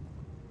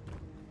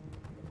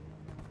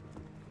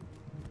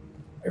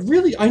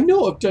 I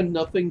know I've done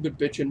nothing but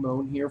bitch and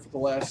moan here for the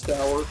last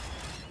hour,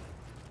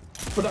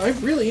 but I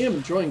really am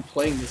enjoying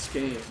playing this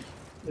game,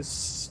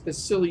 as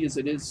silly as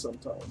it is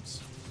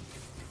sometimes.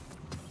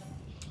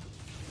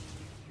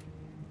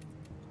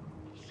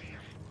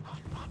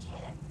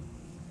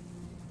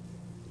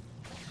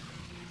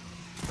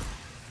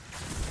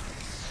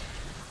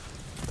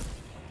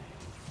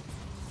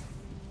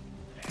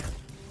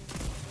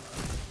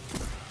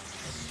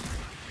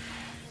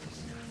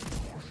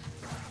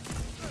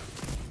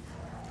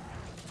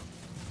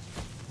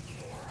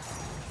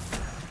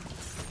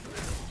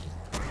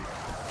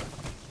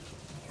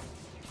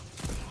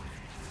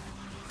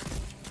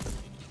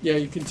 Yeah,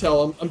 you can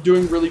tell I'm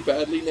doing really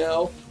badly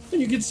now. And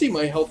you can see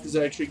my health is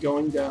actually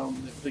going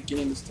down. The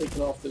game is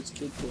taking off those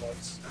kid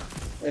gloves.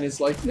 And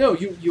it's like, no,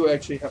 you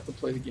actually have to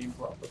play the game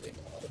properly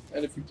now.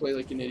 And if you play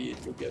like an idiot,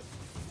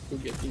 you'll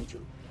get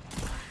injured.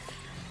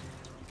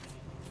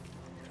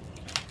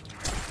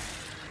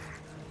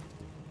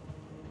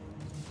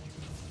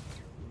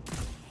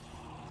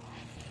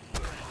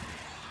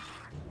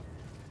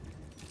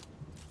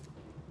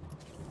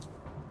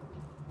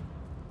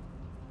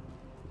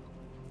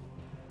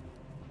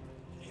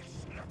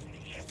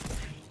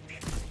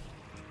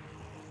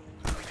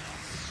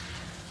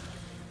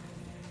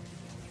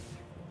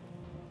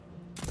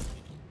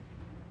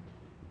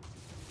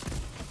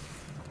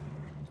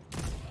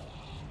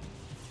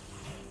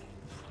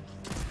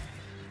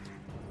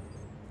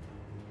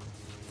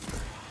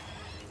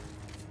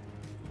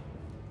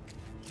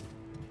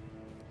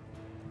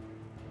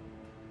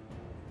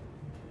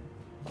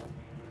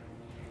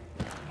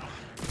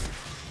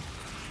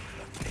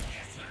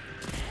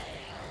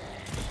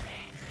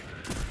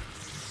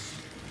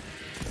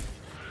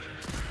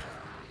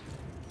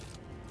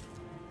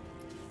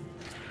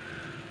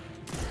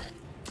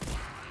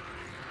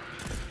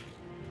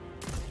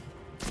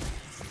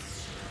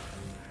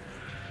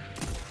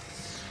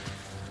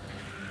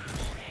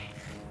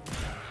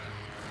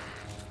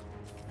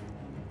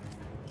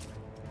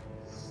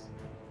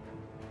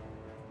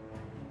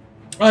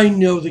 I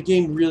know the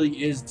game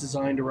really is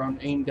designed around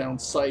aim down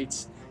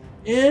sights,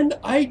 and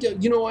I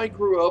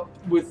grew up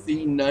with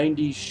the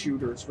 '90s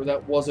shooters where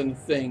that wasn't a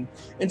thing,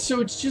 and so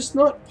it's just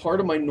not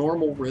part of my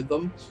normal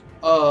rhythm.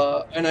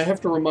 And I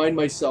have to remind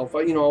myself.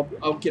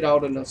 I'll get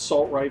out an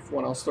assault rifle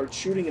and I'll start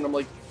shooting, and I'm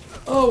like,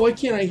 oh, why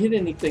can't I hit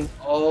anything?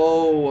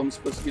 Oh, I'm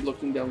supposed to be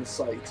looking down the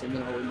sights, and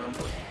then I'll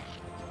remember.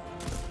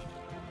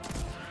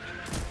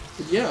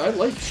 But yeah, I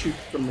like shoot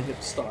from the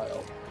hip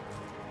style.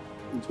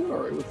 I'm doing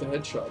alright with the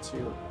headshots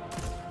here.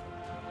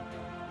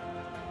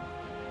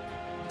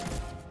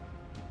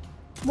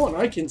 Come on,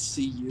 I can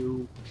see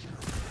you.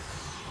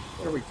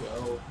 There we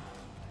go.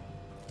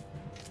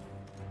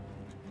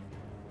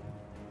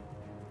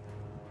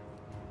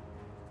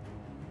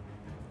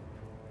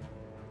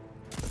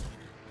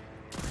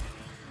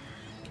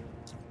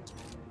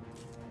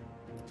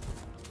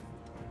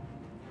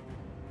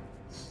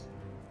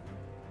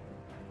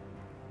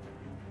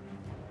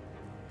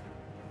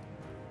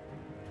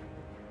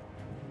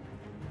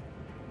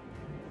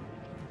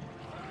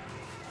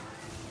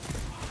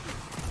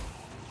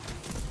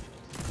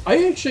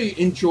 I actually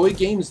enjoy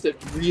games that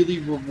really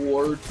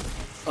reward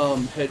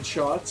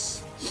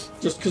headshots,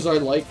 just because I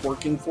like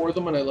working for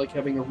them and I like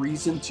having a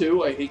reason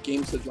to. I hate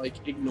games that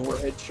like ignore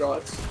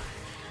headshots,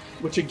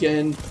 which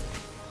again,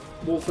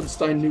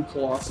 Wolfenstein New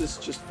Colossus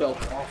just felt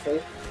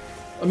awful.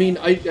 I mean,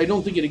 I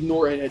don't think it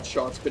ignored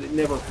headshots, but it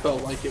never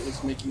felt like it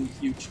was making a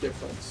huge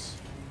difference.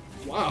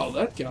 Wow,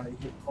 that guy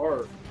hit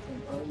hard,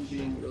 and I'm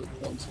being really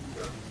clumsy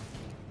here.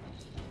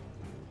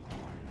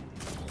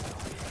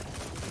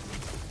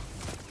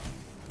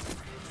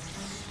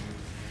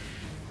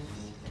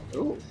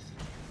 Oh.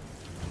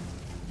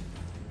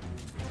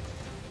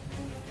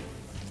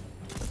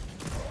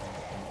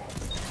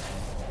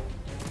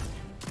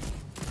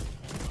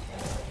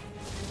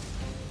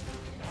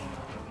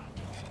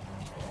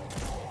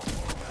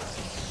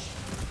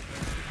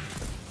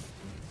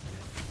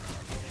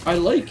 I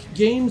like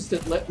games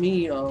that let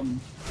me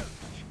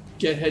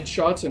get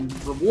headshots and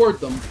reward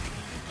them.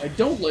 I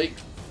don't like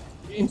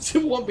games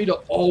that want me to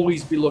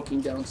always be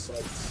looking down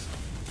sights.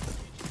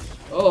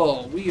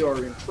 Oh, we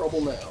are in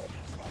trouble now.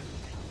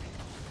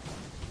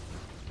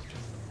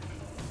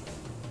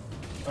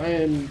 I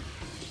am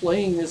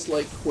playing this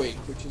like Quake,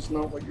 which is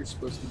not what you're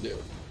supposed to do.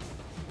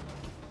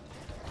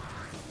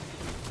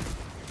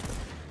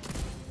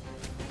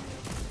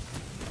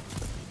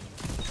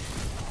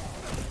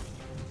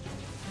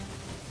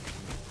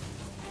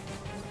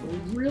 It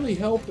would really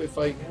help if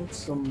I had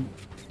some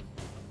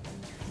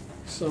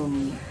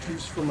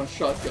juice from a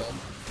shotgun.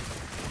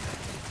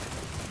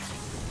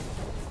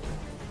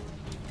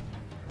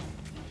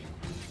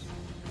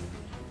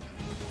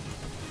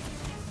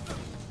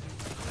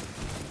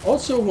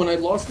 Also, when I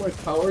lost my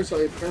powers,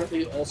 I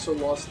apparently also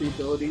lost the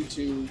ability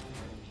to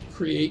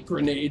create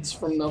grenades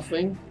from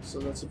nothing, so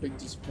that's a big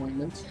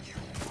disappointment.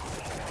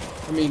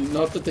 I mean,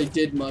 not that they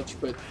did much,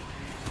 but...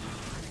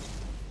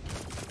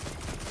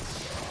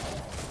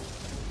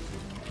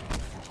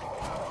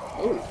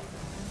 Oh.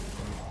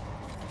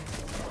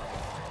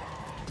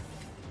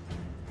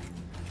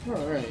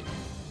 Alright.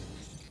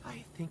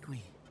 I think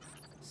we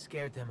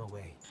scared them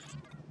away.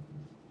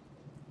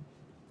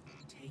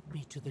 Take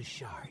me to the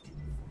shard.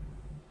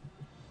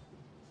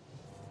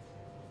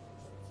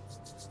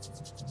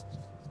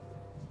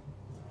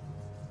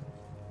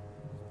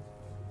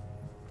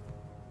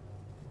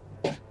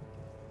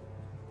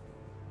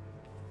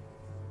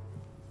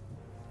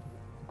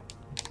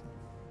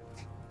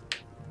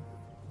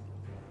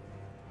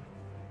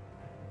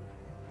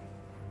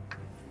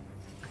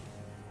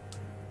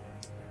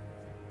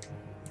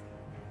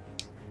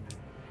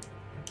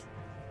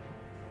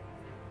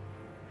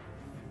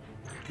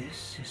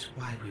 This is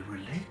why we were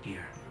led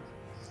here.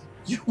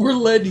 You were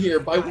led here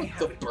by what,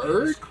 the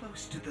bird?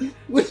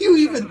 What are you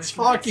even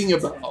talking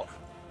about?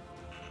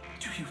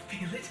 Do you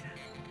feel it?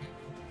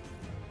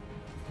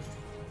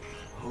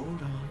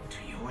 Hold on to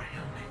your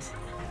helmet.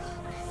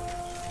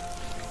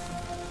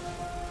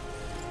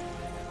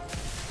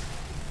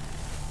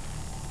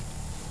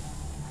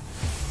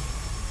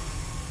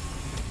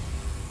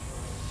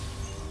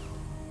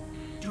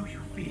 Do you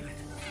feel it?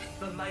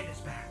 The light is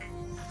back.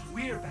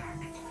 We're back.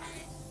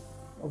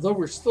 Although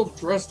we're still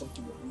dressed like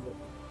you.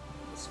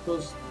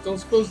 Don't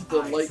suppose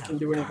the light can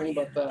do anything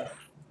about that.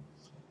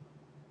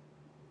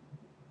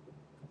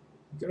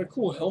 Got a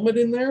cool helmet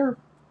in there,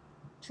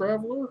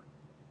 traveler?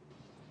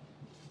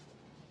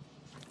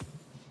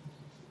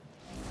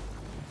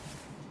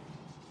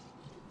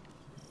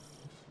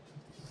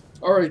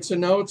 Alright, so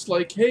now it's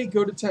like, hey,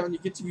 go to town, you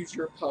get to use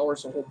your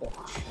powers a whole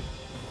bunch.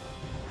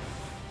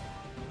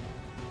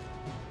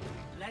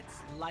 Let's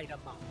light them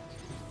up.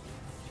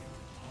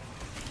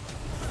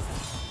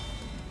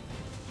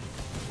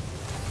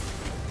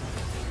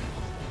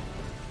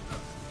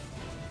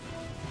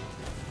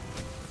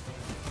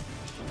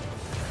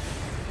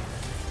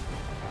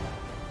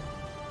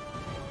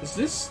 Is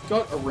this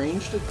got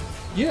arranged?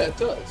 Yeah, it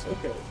does.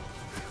 Okay.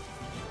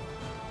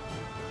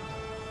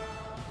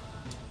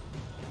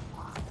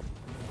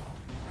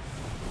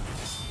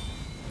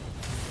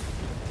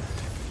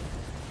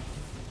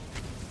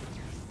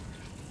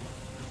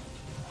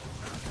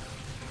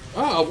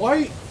 Ah,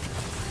 why?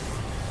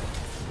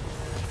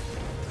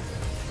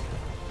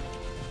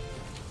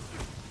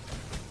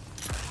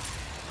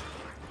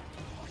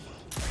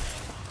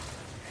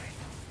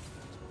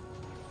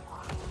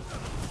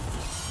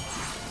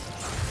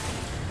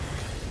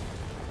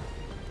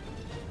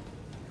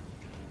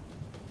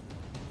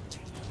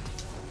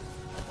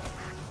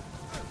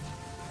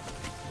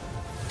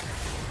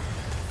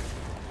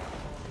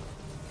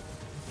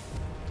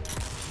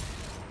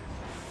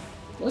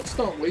 Let's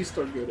not waste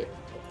our good ammo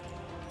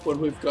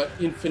when we've got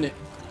infinite.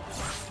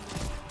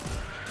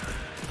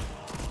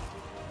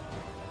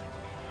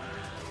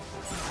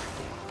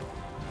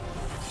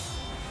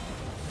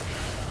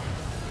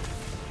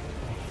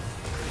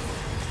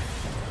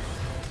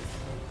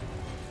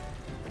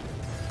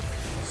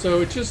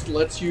 So it just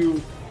lets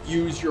you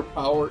use your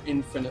power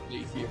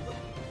infinitely here.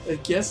 I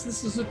guess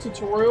this is a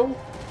tutorial.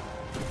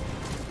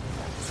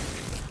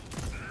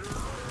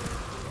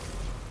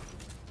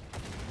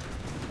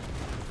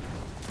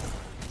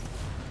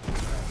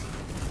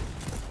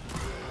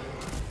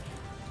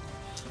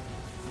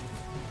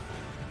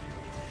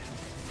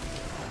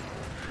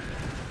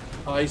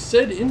 I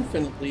said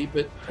infinitely,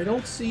 but I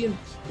don't see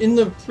in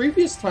the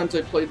previous times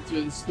I played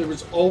through this, there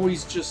was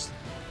always just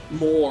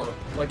more.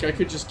 Like I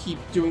could just keep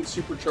doing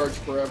supercharge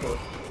forever.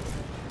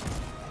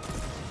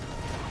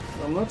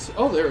 I'm not.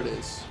 Oh, there it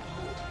is.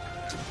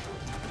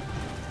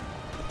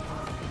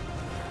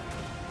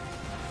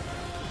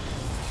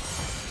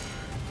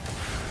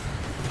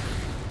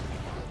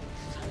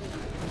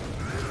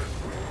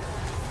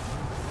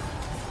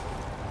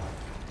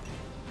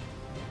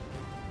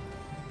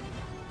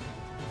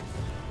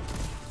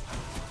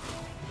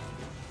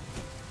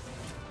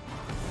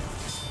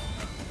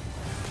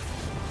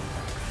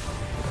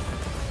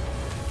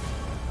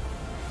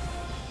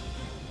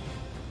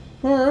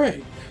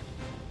 Alright.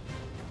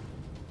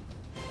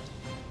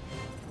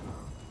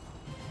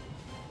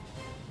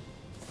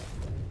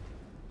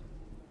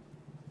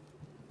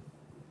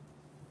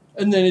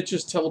 And then it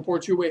just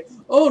teleports you away.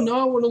 Oh, no,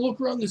 I want to look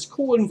around this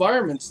cool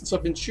environment since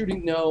I've been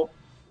shooting. No,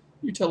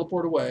 you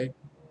teleport away.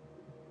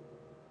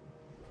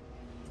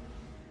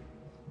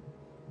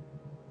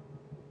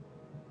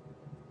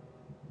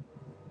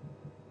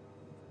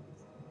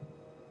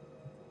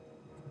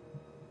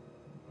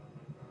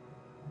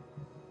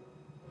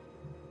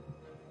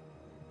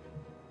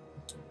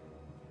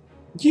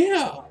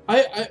 Yeah,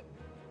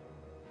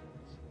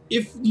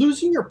 if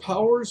losing your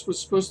powers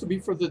was supposed to be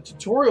for the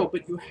tutorial,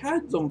 but you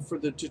had them for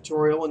the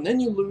tutorial, and then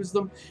you lose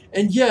them,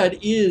 and yeah,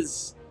 it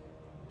is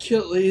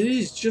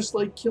just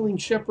like killing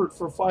Shepard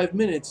for 5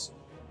 minutes,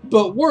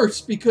 but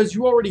worse because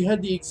you already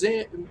had the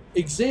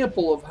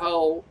example of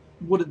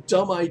what a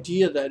dumb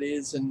idea that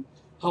is, and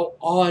how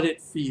odd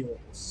it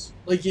feels.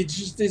 Like it's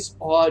just this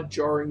odd,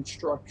 jarring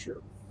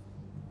structure.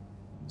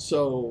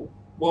 So,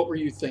 what were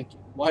you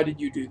thinking? Why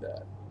did you do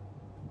that?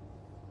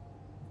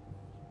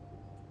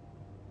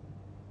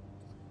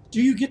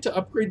 Do you get to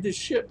upgrade this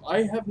ship?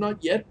 I have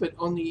not yet, but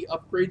on the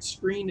upgrade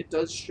screen it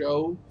does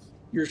show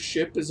your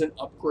ship as an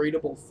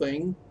upgradable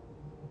thing.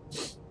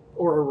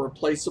 Or a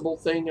replaceable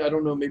thing. I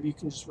don't know, maybe you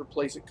can just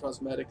replace it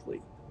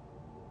cosmetically.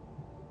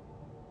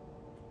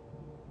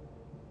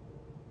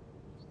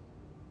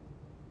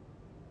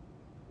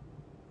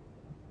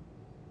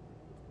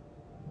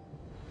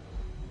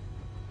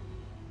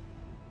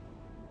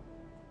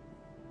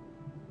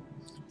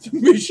 The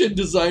mission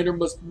designer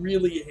must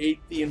really hate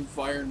the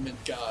environment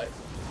guy.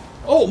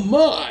 Oh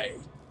my!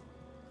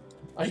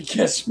 I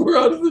guess we're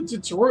out of the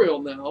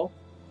tutorial now.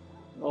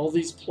 All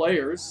these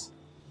players.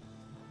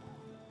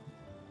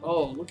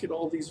 Oh, look at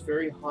all these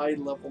very high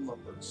level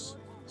numbers.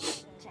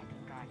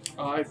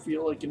 I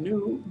feel like a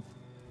noob.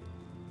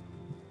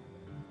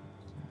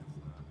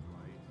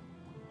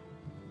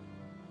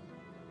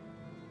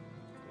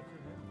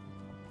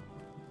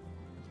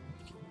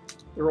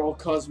 They're all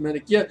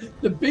cosmetic. Yeah,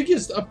 the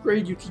biggest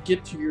upgrade you could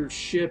get to your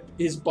ship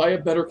is buy a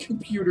better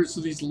computer so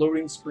these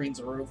loading screens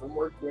are over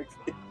more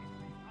quickly.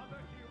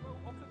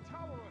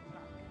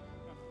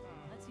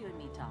 Let's you and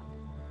me talk.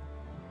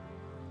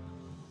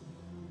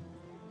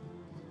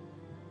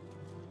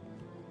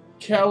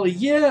 Callie,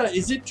 yeah,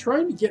 is it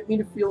trying to get me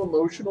to feel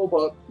emotional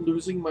about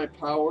losing my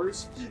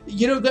powers?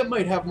 You know, that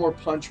might have more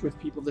punch with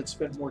people that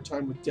spent more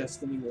time with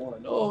Destiny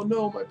 1. Oh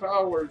no, my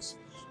powers.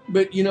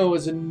 But, you know,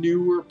 as a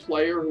newer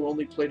player who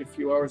only played a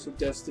few hours of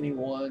Destiny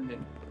 1,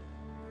 and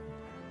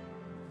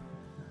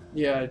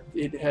yeah,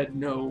 it had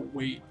no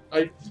weight.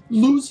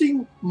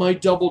 Losing my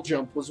double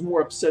jump was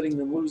more upsetting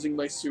than losing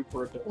my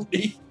super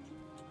ability.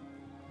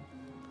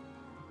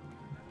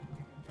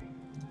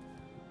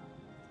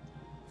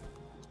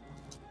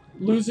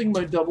 Losing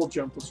my double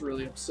jump was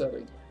really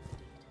upsetting.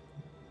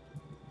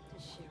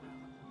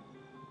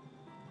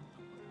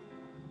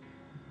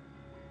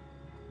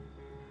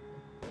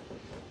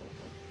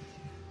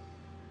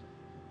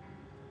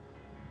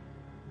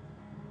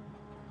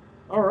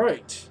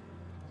 Alright.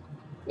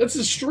 That's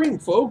the stream,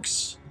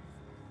 folks.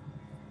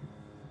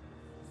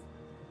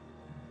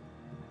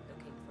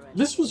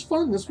 This was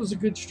fun. This was a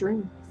good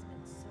stream.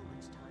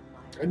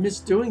 I miss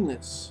doing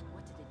this.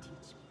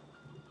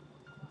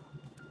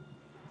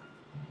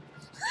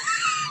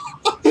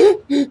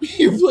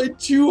 You played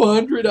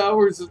 200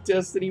 hours of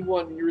Destiny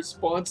 1 and your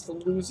response to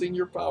losing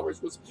your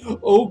powers was,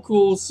 oh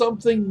cool,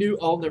 something new.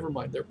 Oh, never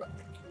mind, they're back.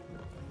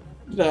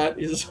 That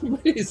is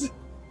amazing.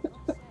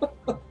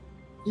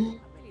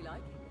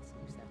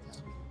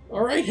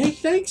 Alright, hey,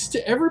 thanks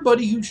to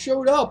everybody who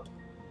showed up.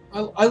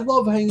 I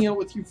love hanging out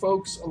with you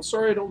folks. I'm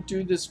sorry I don't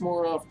do this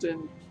more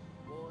often.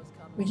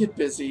 I get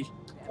busy.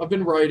 I've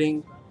been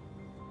writing.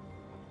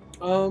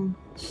 I'll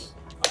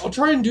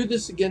try and do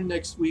this again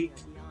next week.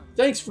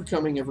 Thanks for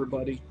coming,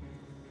 everybody.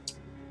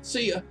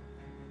 See ya.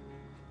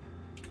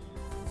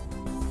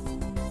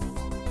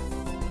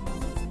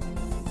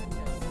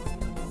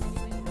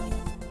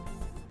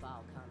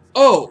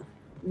 Oh,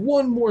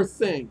 one more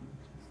thing.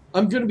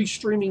 I'm going to be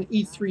streaming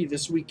E3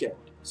 this weekend.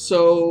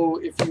 So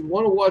if you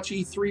want to watch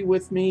E3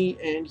 with me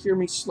and hear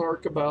me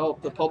snark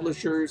about the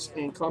publishers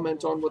and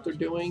comment on what they're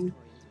doing,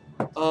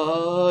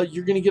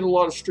 you're going to get a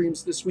lot of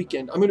streams this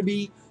weekend. I'm going to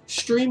be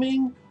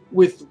streaming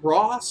with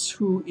Ross,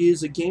 who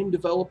is a game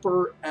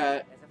developer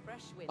at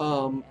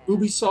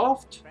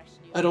Ubisoft.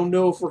 I don't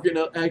know if we're going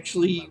to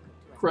actually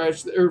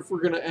crash, or if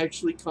we're going to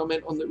actually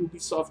comment on the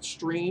Ubisoft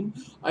stream.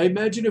 I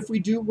imagine if we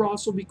do,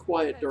 Ross will be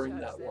quiet during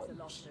that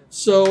one.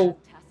 So,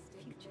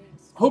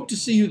 hope to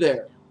see you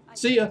there.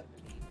 See ya.